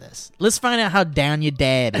be for this? Let's find out how down your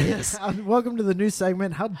dad is. Welcome to the new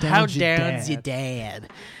segment. How down? How down's your dad?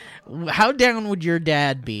 How down would your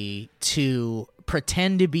dad be to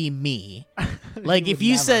pretend to be me? Like if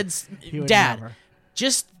you never. said, He would Dad, never.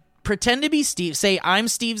 just pretend to be Steve. Say I'm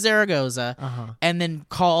Steve Zaragoza, and then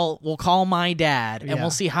we'll call my dad, and we'll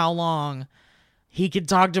see how long he can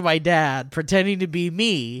talk to my dad, pretending to be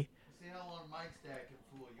me. See how long Mike's dad can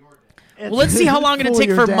fool your dad. Well, let's see how long it'll Fool take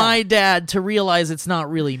your for dad. my dad to realize it's not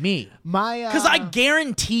really me. Because I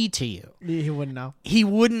guarantee to you, he wouldn't know. he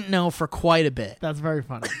wouldn't know for quite a bit. That's very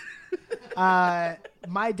funny. That's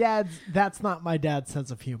not my dad's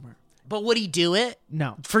sense of humor. But would he do it?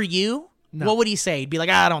 No. For you? No. What would he say? He'd be like,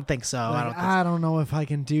 I don't think so. Like, I don't think so. know if I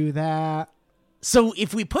can do that. So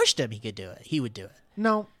if we pushed him, he could do it. He would do it.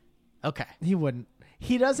 No, Okay. he wouldn't.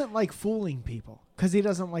 He doesn't like fooling people because he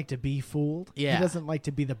doesn't like to be fooled. Yeah. He doesn't like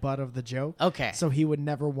to be the butt of the joke. Okay. So he would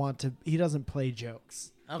never want to. He doesn't play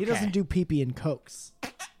jokes. Okay. He doesn't do pee-pee and cokes.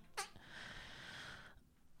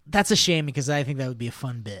 That's a shame because I think that would be a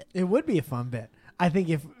fun bit. It would be a fun bit. I think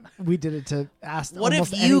if we did it to ask What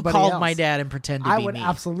almost if you anybody called else. my dad and pretend to I be would me?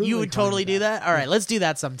 absolutely You would call totally your do dad. that? All right, let's do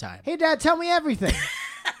that sometime. Hey, Dad, tell me everything.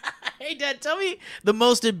 Hey, Dad, tell me the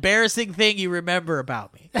most embarrassing thing you remember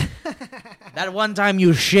about me. That one time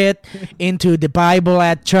you shit into the Bible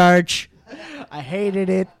at church I hated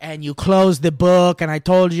it. and you closed the book and I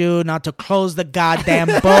told you not to close the goddamn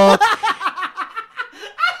book.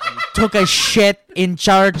 You took a shit in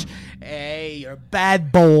church. Hey, you're a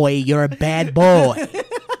bad boy. You're a bad boy.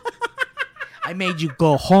 I made you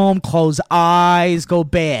go home, close eyes, go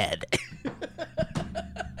bed.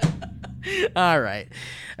 All right.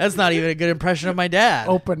 That's not even a good impression of my dad.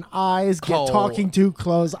 Open eyes, get Cold. talking to,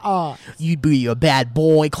 close eyes. You be a bad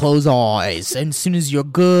boy, close eyes. And as soon as you're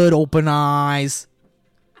good, open eyes.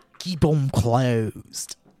 Keep them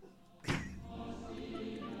closed.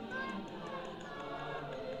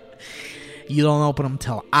 You don't open them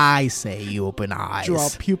till I say you open eyes. Draw a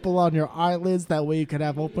pupil on your eyelids. That way you can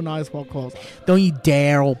have open eyes while closed. Don't you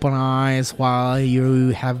dare open eyes while you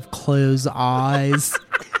have closed eyes.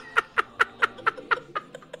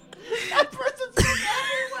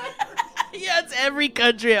 Yeah, it's every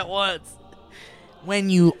country at once. When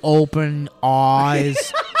you open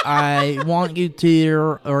eyes, I want you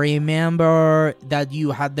to remember that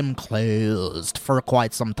you had them closed for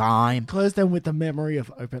quite some time. Close them with the memory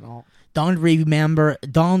of open all.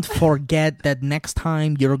 Don't forget that next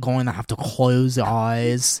time you're going to have to close your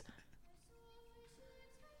eyes.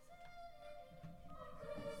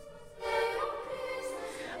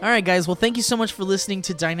 All right, guys. Well, thank you so much for listening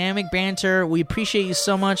to Dynamic Banter. We appreciate you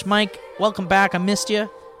so much. Mike, welcome back. I missed you.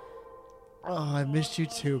 Oh, I missed you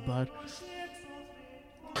too, bud.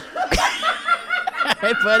 All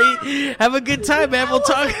right, buddy. Have a good time, man. We'll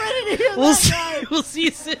talk. We'll see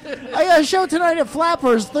you soon. I got a show tonight at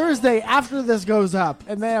Flappers Thursday after this goes up.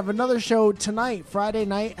 And then I have another show tonight, Friday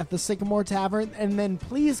night at the Sycamore Tavern. And then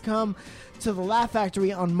please come to the Laugh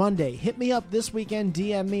Factory on Monday. Hit me up this weekend,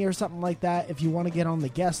 DM me or something like that if you want to get on the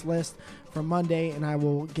guest list for Monday, and I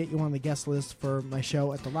will get you on the guest list for my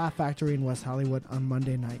show at the Laugh Factory in West Hollywood on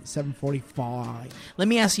Monday night, 7:45. Let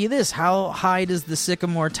me ask you this. How high does the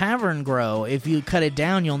Sycamore Tavern grow? If you cut it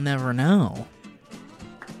down, you'll never know.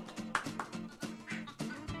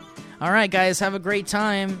 All right, guys. Have a great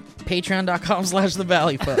time.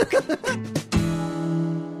 Patreon.com/TheValleyFolk.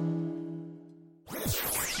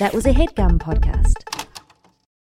 That was a HeadGum podcast.